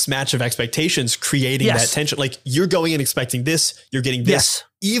that mismatch of expectations creating that tension. Like you're going in expecting this, you're getting this,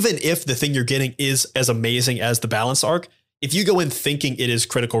 even if the thing you're getting is as amazing as the balance arc. If you go in thinking it is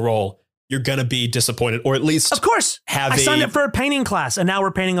Critical Role, you're going to be disappointed, or at least, of course, I signed up for a painting class and now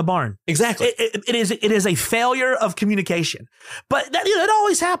we're painting a barn. Exactly. It is a failure of communication, but that, it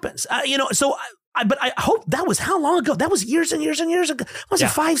always happens. But I hope that was how long ago? That was years and years and years ago. Was it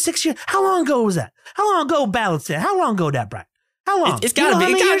 5, 6 years? How long ago was that? How long ago balance it? How long ago that, Brian? How long? It's gotta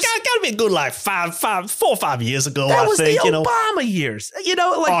be a good like 4 or 5 years ago. That was the Obama years. You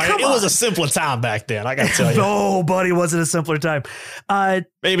know, like it was a simpler time back then. I gotta tell you. No, buddy, wasn't a simpler time.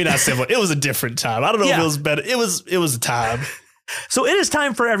 Maybe not simpler. It was a different time. I don't know if it was better. It was a time. So it is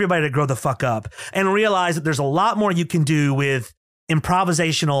time for everybody to grow the fuck up and realize that there's a lot more you can do with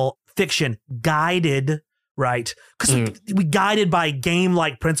improvisational fiction guided, right? Because we guided by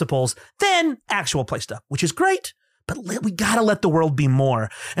game-like principles than actual play stuff, which is great. But we got to let the world be more.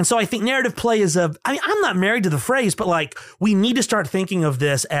 And so I think narrative play is I'm not married to the phrase, but like we need to start thinking of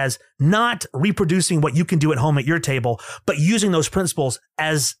this as not reproducing what you can do at home at your table, but using those principles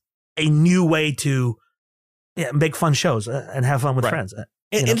as a new way to make fun shows and have fun with friends.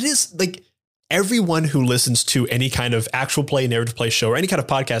 And it is like everyone who listens to any kind of actual play, narrative play show or any kind of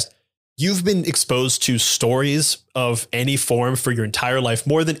podcast, you've been exposed to stories of any form for your entire life,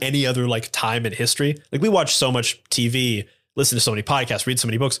 more than any other like time in history. Like we watch so much TV, listen to so many podcasts, read so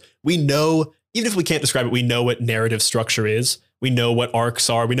many books. We know, even if we can't describe it, we know what narrative structure is. We know what arcs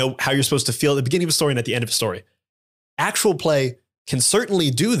are. We know how you're supposed to feel at the beginning of a story and at the end of a story. Actual play can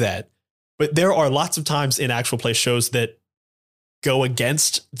certainly do that, but there are lots of times in actual play shows that go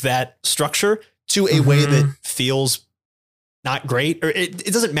against that structure to a way that feels not great, or it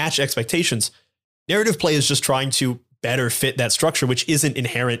doesn't match expectations. Narrative play is just trying to better fit that structure, which isn't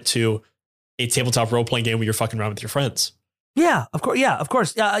inherent to a tabletop role-playing game where you're fucking around with your friends. Yeah, of course. Yeah, of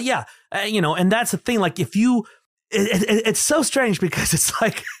course. And that's the thing. Like if you, it's so strange because it's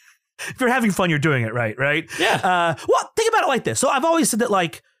like, if you're having fun, you're doing it right. Right. Yeah. Well, think about it like this. So I've always said that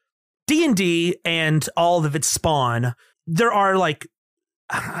like D&D and all of its spawn, there are like,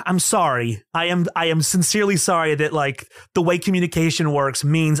 I'm sorry. I am sincerely sorry that like the way communication works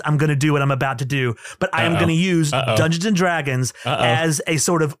means I'm going to do what I'm about to do, but I am going to use Dungeons and Dragons as a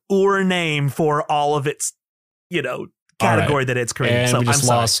sort of name for all of its, category that it's created. And so we just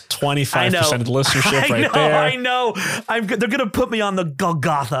lost 25% of the listenership there. I know. They're going to put me on the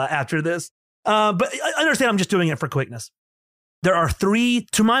Golgotha after this. But I understand I'm just doing it for quickness. There are three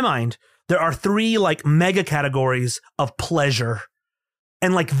like mega categories of pleasure.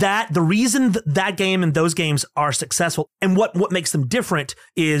 And like that, the reason that game and those games are successful and what makes them different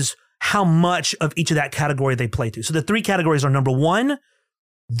is how much of each of that category they play to. So the three categories are: number one,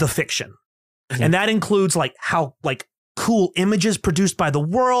 the fiction. Mm-hmm. And that includes like how like cool images produced by the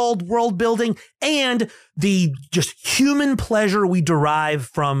world building, and the just human pleasure we derive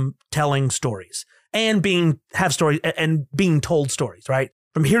from telling stories and being told stories, right?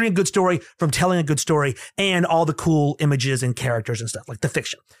 From hearing a good story, from telling a good story, and all the cool images and characters and stuff, like the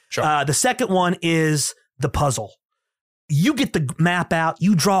fiction. Sure. The second one is the puzzle. You get the map out,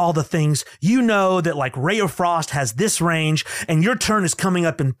 you draw all the things, you know that like Ray of Frost has this range and your turn is coming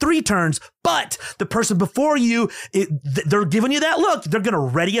up in 3 turns, but the person before you, they're giving you that look. They're going to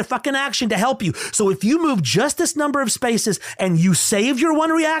ready a fucking action to help you. So if you move just this number of spaces and you save your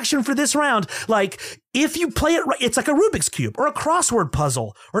one reaction for this round, like if you play it right, it's like a Rubik's Cube or a crossword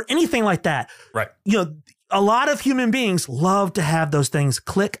puzzle or anything like that. Right. A lot of human beings love to have those things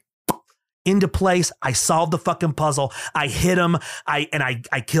click into place. I solved the fucking puzzle. I hit him.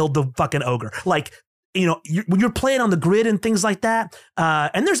 I killed the fucking ogre. Like, you know, when you're playing on the grid and things like that,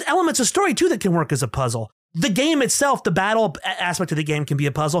 and there's elements of story too that can work as a puzzle. The game itself, the battle aspect of the game can be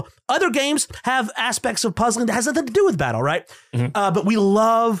a puzzle. Other games have aspects of puzzling that has nothing to do with battle, right? But we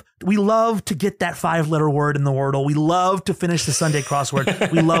love to get that 5-letter word in the Wordle. We love to finish the Sunday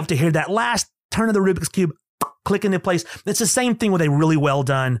crossword. We love to hear that last turn of the Rubik's Cube click into place. It's the same thing with a really well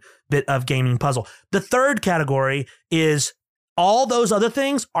done bit of gaming puzzle. The third category is all those other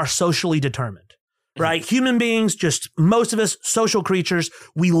things are socially determined, right? Human beings, just most of us, social creatures.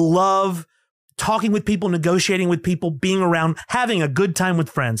 We love talking with people, negotiating with people, being around, having a good time with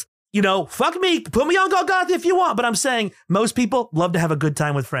friends. You know, fuck me, put me on Golgotha if you want, but I'm saying most people love to have a good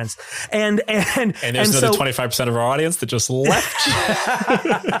time with friends. And there's another 25% of our audience that just left.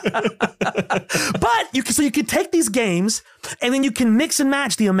 But you could take these games and then you can mix and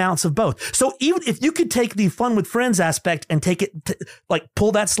match the amounts of both. So even if you could take the fun with friends aspect and take it like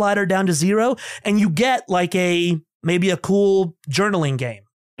pull that slider down to 0 and you get like maybe a cool journaling game.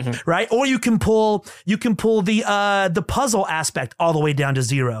 Right. Or you can pull the puzzle aspect all the way down to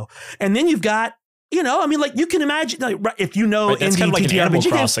 0. And then you've got, you know, I mean, like you can imagine like, if you know, that's kind of like an Animal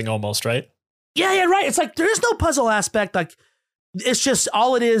Crossing almost, right? Yeah, right. It's like there is no puzzle aspect. Like it's just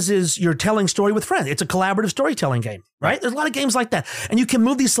all it is you're telling story with friends. It's a collaborative storytelling game, right? There's a lot of games like that. And you can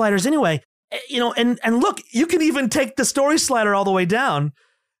move these sliders anyway, you know, and look, you can even take the story slider all the way down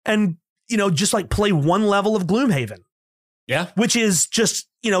and, you know, just like play one level of Gloomhaven. Yeah. Which is just,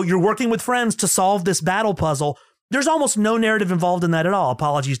 you know, you're working with friends to solve this battle puzzle. There's almost no narrative involved in that at all.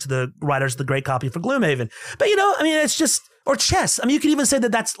 Apologies to the writers of the great copy for Gloomhaven. But, you know, I mean, it's just, or chess. I mean, you could even say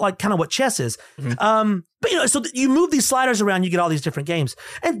that that's like kind of what chess is. But, you know, so you move these sliders around, you get all these different games.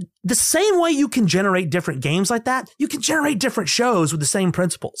 And the same way you can generate different games like that, you can generate different shows with the same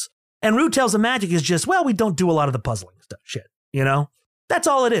principles. And Rude Tales of Magic is just, well, we don't do a lot of the puzzling stuff, shit, you know? That's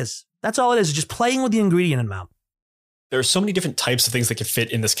all it is. That's all it is just playing with the ingredient amount. There are so many different types of things that can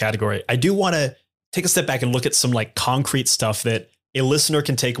fit in this category. I do want to take a step back and look at some like concrete stuff that a listener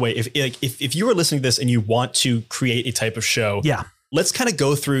can take away. If you are listening to this and you want to create a type of show, yeah, let's kind of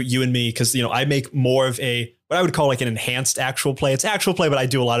go through you and me because, you know, I make more of what I would call like an enhanced actual play. It's actual play, but I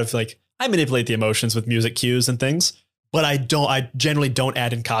do a lot of like I manipulate the emotions with music cues and things, but I generally don't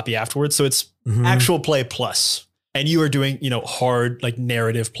add in copy afterwards. So it's actual play plus, and you are doing, you know, hard like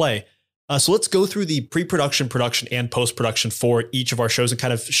narrative play. So let's go through the pre-production, production, and post-production for each of our shows and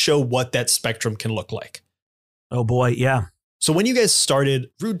kind of show what that spectrum can look like. Oh boy, yeah. So when you guys started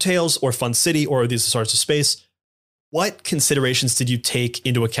Rude Tales or Fun City or These Stars of Space, what considerations did you take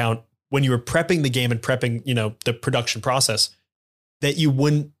into account when you were prepping the game and prepping, you know, the production process that you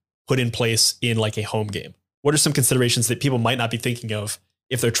wouldn't put in place in like a home game? What are some considerations that people might not be thinking of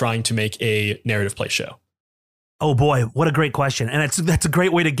if they're trying to make a narrative play show? Oh boy, what a great question. And that's a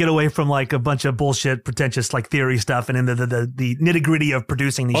great way to get away from like a bunch of bullshit, pretentious like theory stuff and into the nitty gritty of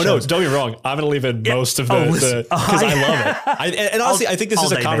producing these shows. No, don't get me wrong. I'm going to leave in most of because I love it. And honestly, I think this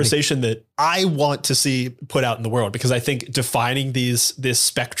is a conversation that I want to see put out in the world because I think defining this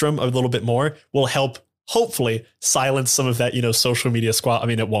spectrum a little bit more will help hopefully silence some of that, you know, social media squat. I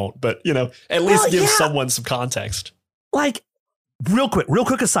mean, it won't, but you know, at least give someone some context. Like real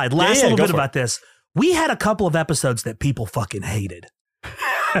quick aside, last little bit about this. We had a couple of episodes that people fucking hated.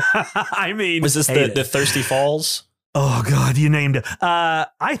 I mean, was this the Thirsty Falls? Oh God, you named it.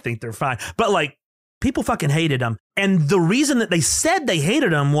 I think they're fine, but like people fucking hated them. And the reason that they said they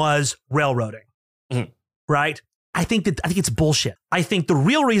hated them was railroading, right? I think it's bullshit. I think the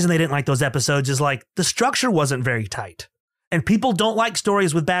real reason they didn't like those episodes is like the structure wasn't very tight. And people don't like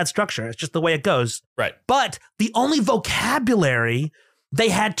stories with bad structure. It's just the way it goes. Right. But the only vocabulary they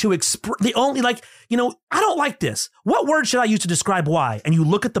had to the only like, you know, I don't like this. What word should I use to describe why? And you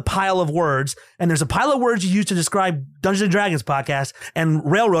look at the pile of words and there's a pile of words you use to describe Dungeons and Dragons podcast and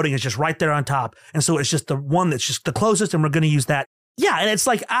railroading is just right there on top. And so it's just the one that's just the closest and we're going to use that. Yeah. And it's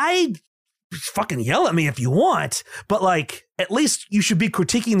like, fucking yell at me if you want, but like, at least you should be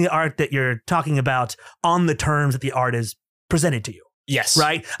critiquing the art that you're talking about on the terms that the art is presented to you. Yes.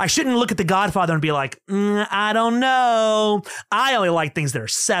 Right? I shouldn't look at The Godfather and be like, I don't know. I only like things that are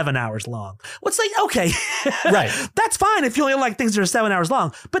 7 hours long. What's like, okay. Right. That's fine if you only like things that are 7 hours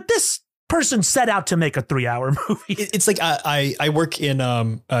long. But this person set out to make a 3-hour movie. It's like I work in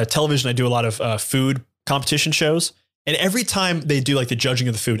television. I do a lot of food competition shows. And every time they do like the judging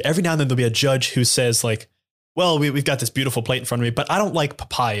of the food, every now and then there'll be a judge who says like, well, we've got this beautiful plate in front of me, but I don't like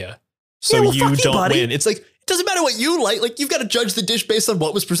papaya. So you don't win. It's like, it doesn't matter what you like. Like you've got to judge the dish based on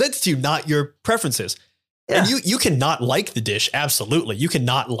what was presented to you, not your preferences. And you can not like the dish. Absolutely. You can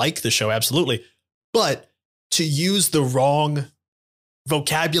not like the show. Absolutely. But to use the wrong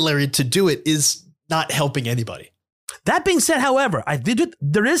vocabulary to do it is not helping anybody. That being said, however,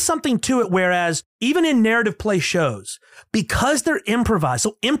 there is something to it, whereas even in narrative play shows, because they're improvised,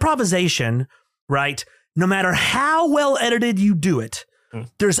 so improvisation, right, no matter how well edited you do it,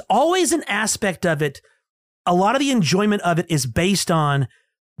 there's always an aspect of it. A lot of the enjoyment of it is based on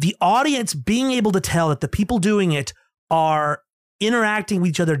the audience being able to tell that the people doing it are interacting with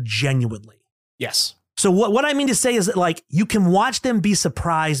each other genuinely. Yes. So what I mean to say is that, like, you can watch them be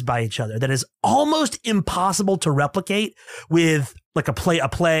surprised by each other. That is almost impossible to replicate with like a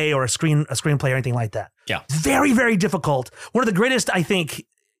play or a screenplay or anything like that. Yeah. Very, very difficult. One of the greatest, I think,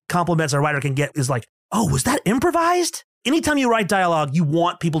 compliments a writer can get is like, oh, was that improvised? Anytime you write dialogue, you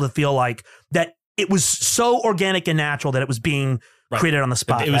want people to feel like that it was so organic and natural that it was being created on the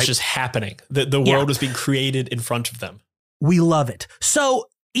spot. It was just happening. The world was being created in front of them. We love it. So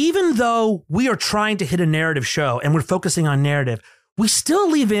even though we are trying to hit a narrative show and we're focusing on narrative, we still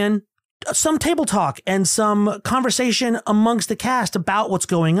leave in some table talk and some conversation amongst the cast about what's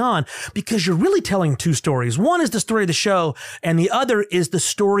going on, because you're really telling two stories. One is the story of the show, and the other is the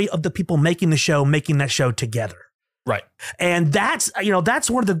story of the people making the show, making that show together. Right. And that's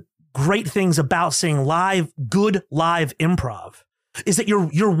one of the great things about seeing good live improv, is that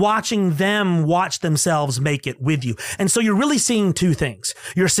you're watching them watch themselves make it with you. And so you're really seeing two things.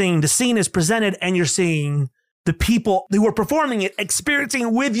 You're seeing the scene is presented, and you're seeing the people who are performing it experiencing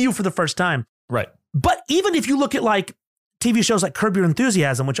it with you for the first time. Right. But even if you look at like TV shows like Curb Your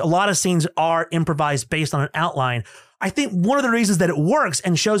Enthusiasm, which a lot of scenes are improvised based on an outline, I think one of the reasons that it works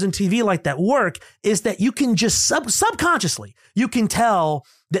and shows in TV like that work is that you can just subconsciously, you can tell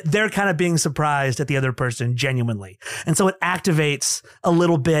that they're kind of being surprised at the other person genuinely. And so it activates a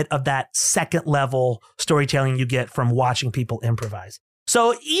little bit of that second level storytelling you get from watching people improvise.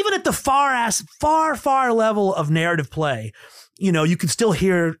 So even at the far level of narrative play, you can still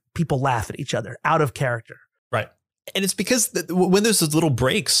hear people laugh at each other out of character. Right. And it's because when there's those little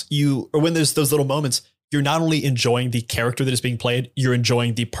breaks, when there's those little moments, you're not only enjoying the character that is being played, you're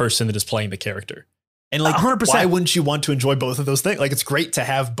enjoying the person that is playing the character. And like, 100%. Why wouldn't you want to enjoy both of those things? Like, it's great to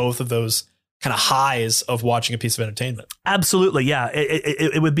have both of those kind of highs of watching a piece of entertainment. Absolutely. Yeah.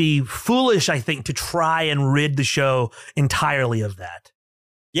 It would be foolish, I think, to try and rid the show entirely of that.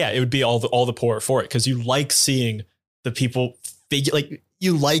 Yeah, it would be all the poorer for it, because you like seeing the people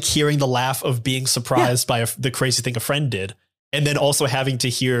you like hearing the laugh of being surprised by the crazy thing a friend did, and then also having to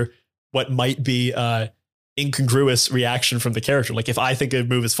hear what might be incongruous reaction from the character. Like, if I think a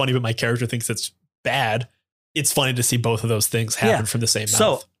move is funny, but my character thinks it's bad, it's funny to see both of those things happen from the same mouth.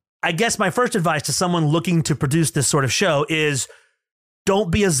 So I guess my first advice to someone looking to produce this sort of show is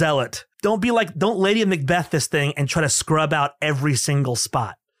don't be a zealot. Don't Lady Macbeth this thing and try to scrub out every single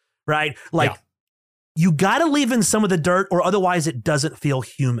spot. Right? Like, you got to leave in some of the dirt, or otherwise it doesn't feel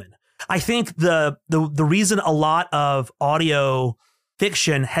human. I think the reason a lot of audio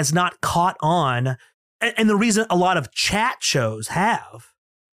fiction has not caught on, and the reason a lot of chat shows have,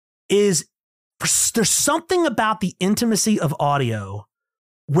 is there's something about the intimacy of audio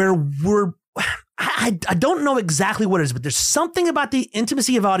where I don't know exactly what it is, but there's something about the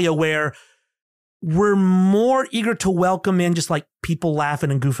intimacy of audio where we're more eager to welcome in just like people laughing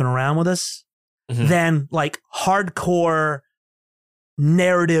and goofing around with us than like hardcore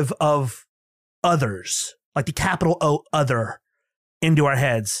narrative of others, like the capital O other, into our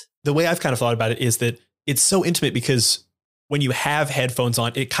heads. The way I've kind of thought about it is that it's so intimate because when you have headphones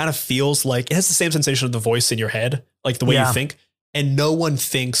on, it kind of feels like it has the same sensation of the voice in your head, like the way you think, and no one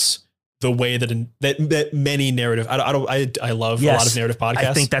thinks the way that many narrative. I love a lot of narrative podcasts.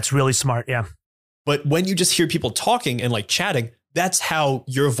 I think that's really smart. Yeah. But when you just hear people talking and like chatting, that's how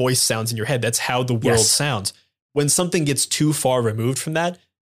your voice sounds in your head. That's how the world sounds. When something gets too far removed from that,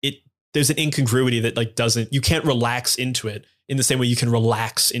 there's an incongruity that like you can't relax into it in the same way you can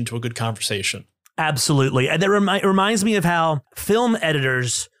relax into a good conversation. Absolutely. And that reminds me of how film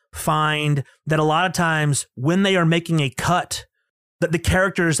editors find that a lot of times when they are making a cut, that the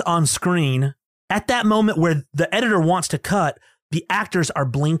characters on screen, at that moment where the editor wants to cut, the actors are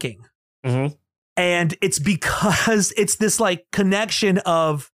blinking. Mm-hmm. And it's because it's this like connection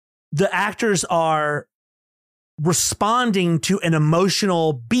of the actors are responding to an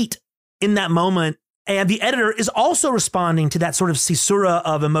emotional beat in that moment. And the editor is also responding to that sort of caesura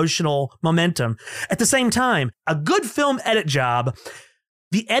of emotional momentum. At the same time, a good film edit job,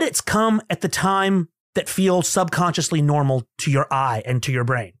 the edits come at the time that feels subconsciously normal to your eye and to your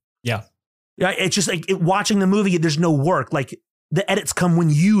brain. Yeah. It's just like watching the movie, there's no work. Like, the edits come when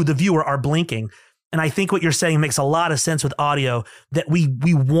you, the viewer, are blinking. And I think what you're saying makes a lot of sense with audio, that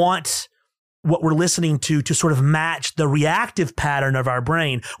we want what we're listening to sort of match the reactive pattern of our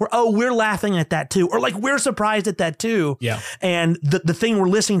brain, where, oh, we're laughing at that too, or like we're surprised at that too. Yeah. And the thing we're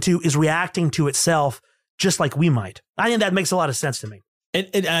listening to is reacting to itself just like we might. I think that makes a lot of sense to me.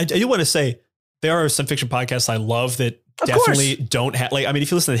 And I do want to say, there are some fiction podcasts I love that Of definitely course. don't have, like, I mean,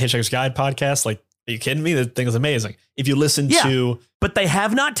 if you listen to the Hitchhiker's Guide podcast, like, are you kidding me? The thing is amazing. If you listen to... But they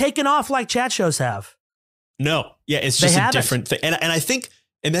have not taken off like chat shows have. No. Yeah, it's They just a haven't. different thing. And I think,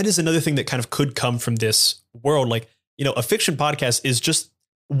 and that is another thing that kind of could come from this world. Like, you know, a fiction podcast is just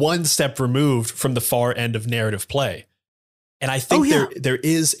one step removed from the far end of narrative play. And I think there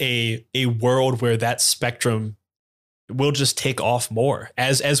is a world where that spectrum will just take off more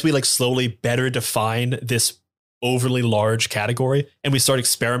as we like slowly better define this overly large category, and we start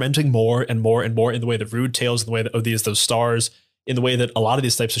experimenting more and more and more in the way that Rude Tales, in the way that those stars, in the way that a lot of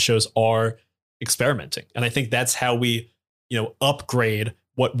these types of shows are experimenting. And I think that's how we, you know, upgrade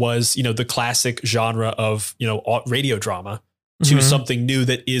what was, you know, the classic genre of, you know, radio drama to something new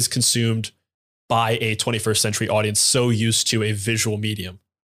that is consumed by a 21st century audience so used to a visual medium.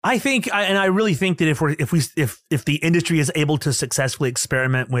 I think, and I really think that if the industry is able to successfully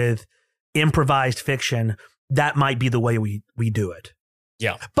experiment with improvised fiction, that might be the way we do it.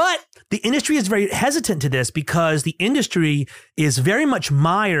 Yeah. But the industry is very hesitant to this because the industry is very much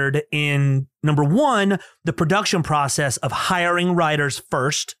mired in, number one, the production process of hiring writers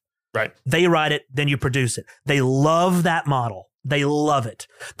first. Right. They write it, then you produce it. They love that model. They love it.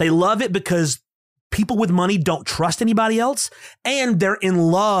 They love it because people with money don't trust anybody else, and they're in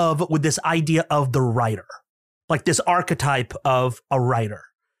love with this idea of the writer, like this archetype of a writer.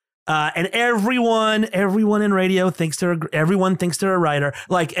 And everyone in radio everyone thinks they're a writer.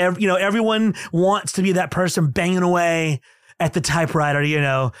 Like, everyone wants to be that person banging away at the typewriter, you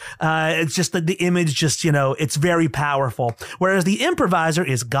know. It's just that the image just, you know, it's very powerful. Whereas the improviser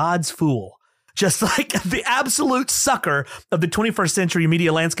is God's fool. Just like the absolute sucker of the 21st century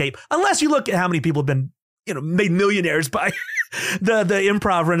media landscape, unless you look at how many people have been, you know, made millionaires by the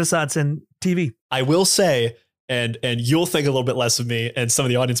improv renaissance in TV. I will say, and you'll think a little bit less of me, and some of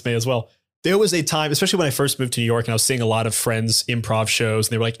the audience may as well. There was a time, especially when I first moved to New York, and I was seeing a lot of friends' improv shows,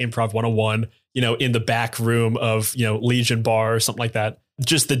 and they were like Improv 101, you know, in the back room of, you know, Legion Bar or something like that.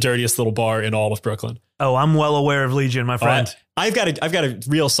 Just the dirtiest little bar in all of Brooklyn. Oh, I'm well aware of Legion, my friend. I've got a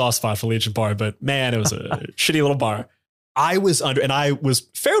real soft spot for Legion Bar, but man, it was a shitty little bar. I was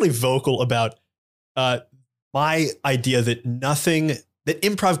fairly vocal about my idea that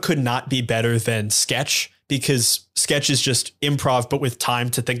improv could not be better than sketch, because sketch is just improv, but with time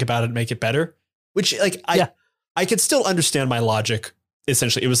to think about it and make it better, which I could still understand my logic.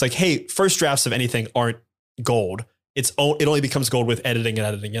 Essentially, it was like, hey, first drafts of anything aren't gold. It only becomes gold with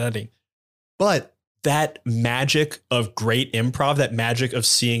editing. But that magic of great improv, that magic of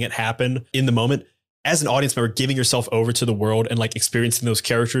seeing it happen in the moment, as an audience member, giving yourself over to the world and like experiencing those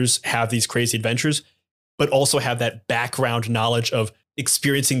characters have these crazy adventures, but also have that background knowledge of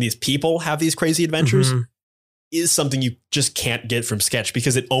experiencing these people have these crazy adventures, is something you just can't get from sketch,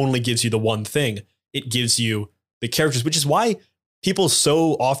 because it only gives you the one thing. It gives you the characters, which is why people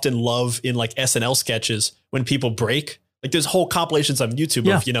so often love in like SNL sketches when people break. Like, there's whole compilations on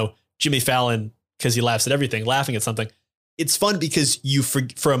YouTube of, you know, Jimmy Fallon, because he laughs at everything, laughing at something. It's fun because you,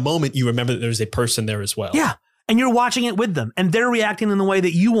 for a moment, you remember that there's a person there as well. Yeah. And you're watching it with them, and they're reacting in the way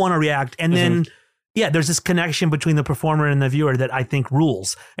that you want to react. And then, there's this connection between the performer and the viewer that I think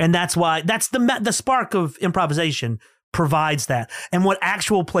rules. And that's why that's the spark of improvisation provides that. And what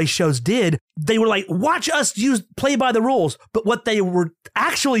actual play shows did, they were like, watch us play by the rules. But what they were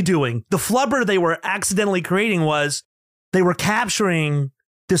actually doing, the flubber they were accidentally creating, was they were capturing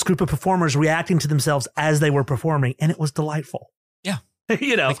this group of performers reacting to themselves as they were performing. And it was delightful. Yeah.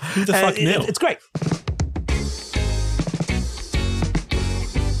 You know, like, who the fuck knew? It's great.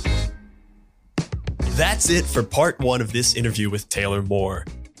 That's it for part 1 of this interview with Taylor Moore.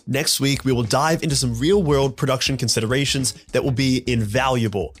 Next week, we will dive into some real-world production considerations that will be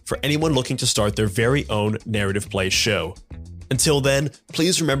invaluable for anyone looking to start their very own narrative play show. Until then,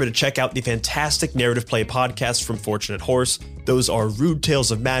 please remember to check out the fantastic narrative play podcasts from Fortunate Horse. Those are Rude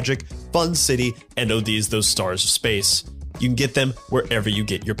Tales of Magic, Fun City, and Oh These Those Stars of Space. You can get them wherever you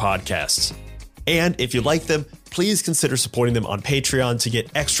get your podcasts. And if you like them, please consider supporting them on Patreon to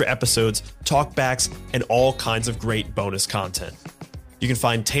get extra episodes, talkbacks, and all kinds of great bonus content. You can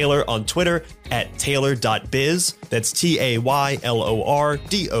find Taylor on Twitter at taylor.biz. That's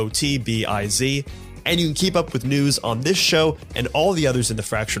TaylorDotbiz. And you can keep up with news on this show and all the others in the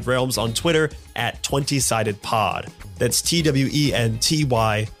Fractured Realms on Twitter at 20sidedpod. That's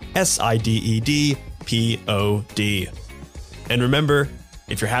TwentySidedPod. And remember,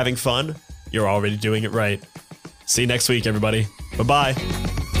 if you're having fun, you're already doing it right. See you next week, everybody. Bye-bye.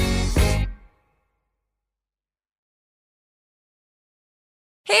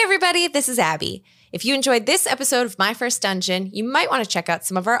 Hey everybody, this is Abby. If you enjoyed this episode of My First Dungeon, you might want to check out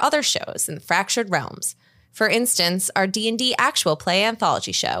some of our other shows in the Fractured Realms. For instance, our D&D actual play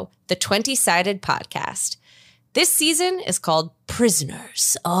anthology show, the 20-Sided Podcast. This season is called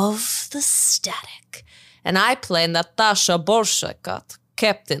Prisoners of the Static, and I play Natasha Bolshakot,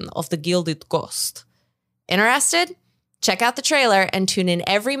 captain of the Gilded Ghost. Interested? Check out the trailer and tune in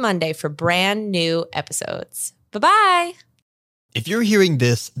every Monday for brand new episodes. Bye-bye! If you're hearing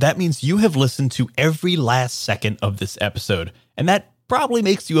this, that means you have listened to every last second of this episode, and that probably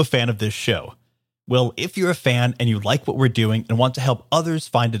makes you a fan of this show. Well, if you're a fan and you like what we're doing and want to help others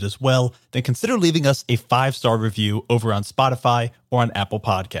find it as well, then consider leaving us a 5-star review over on Spotify or on Apple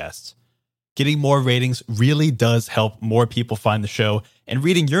Podcasts. Getting more ratings really does help more people find the show, and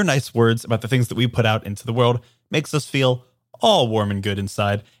reading your nice words about the things that we put out into the world makes us feel all warm and good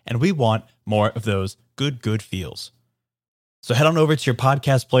inside, and we want more of those good feels. So head on over to your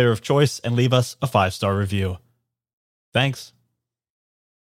podcast player of choice and leave us a 5-star review. Thanks.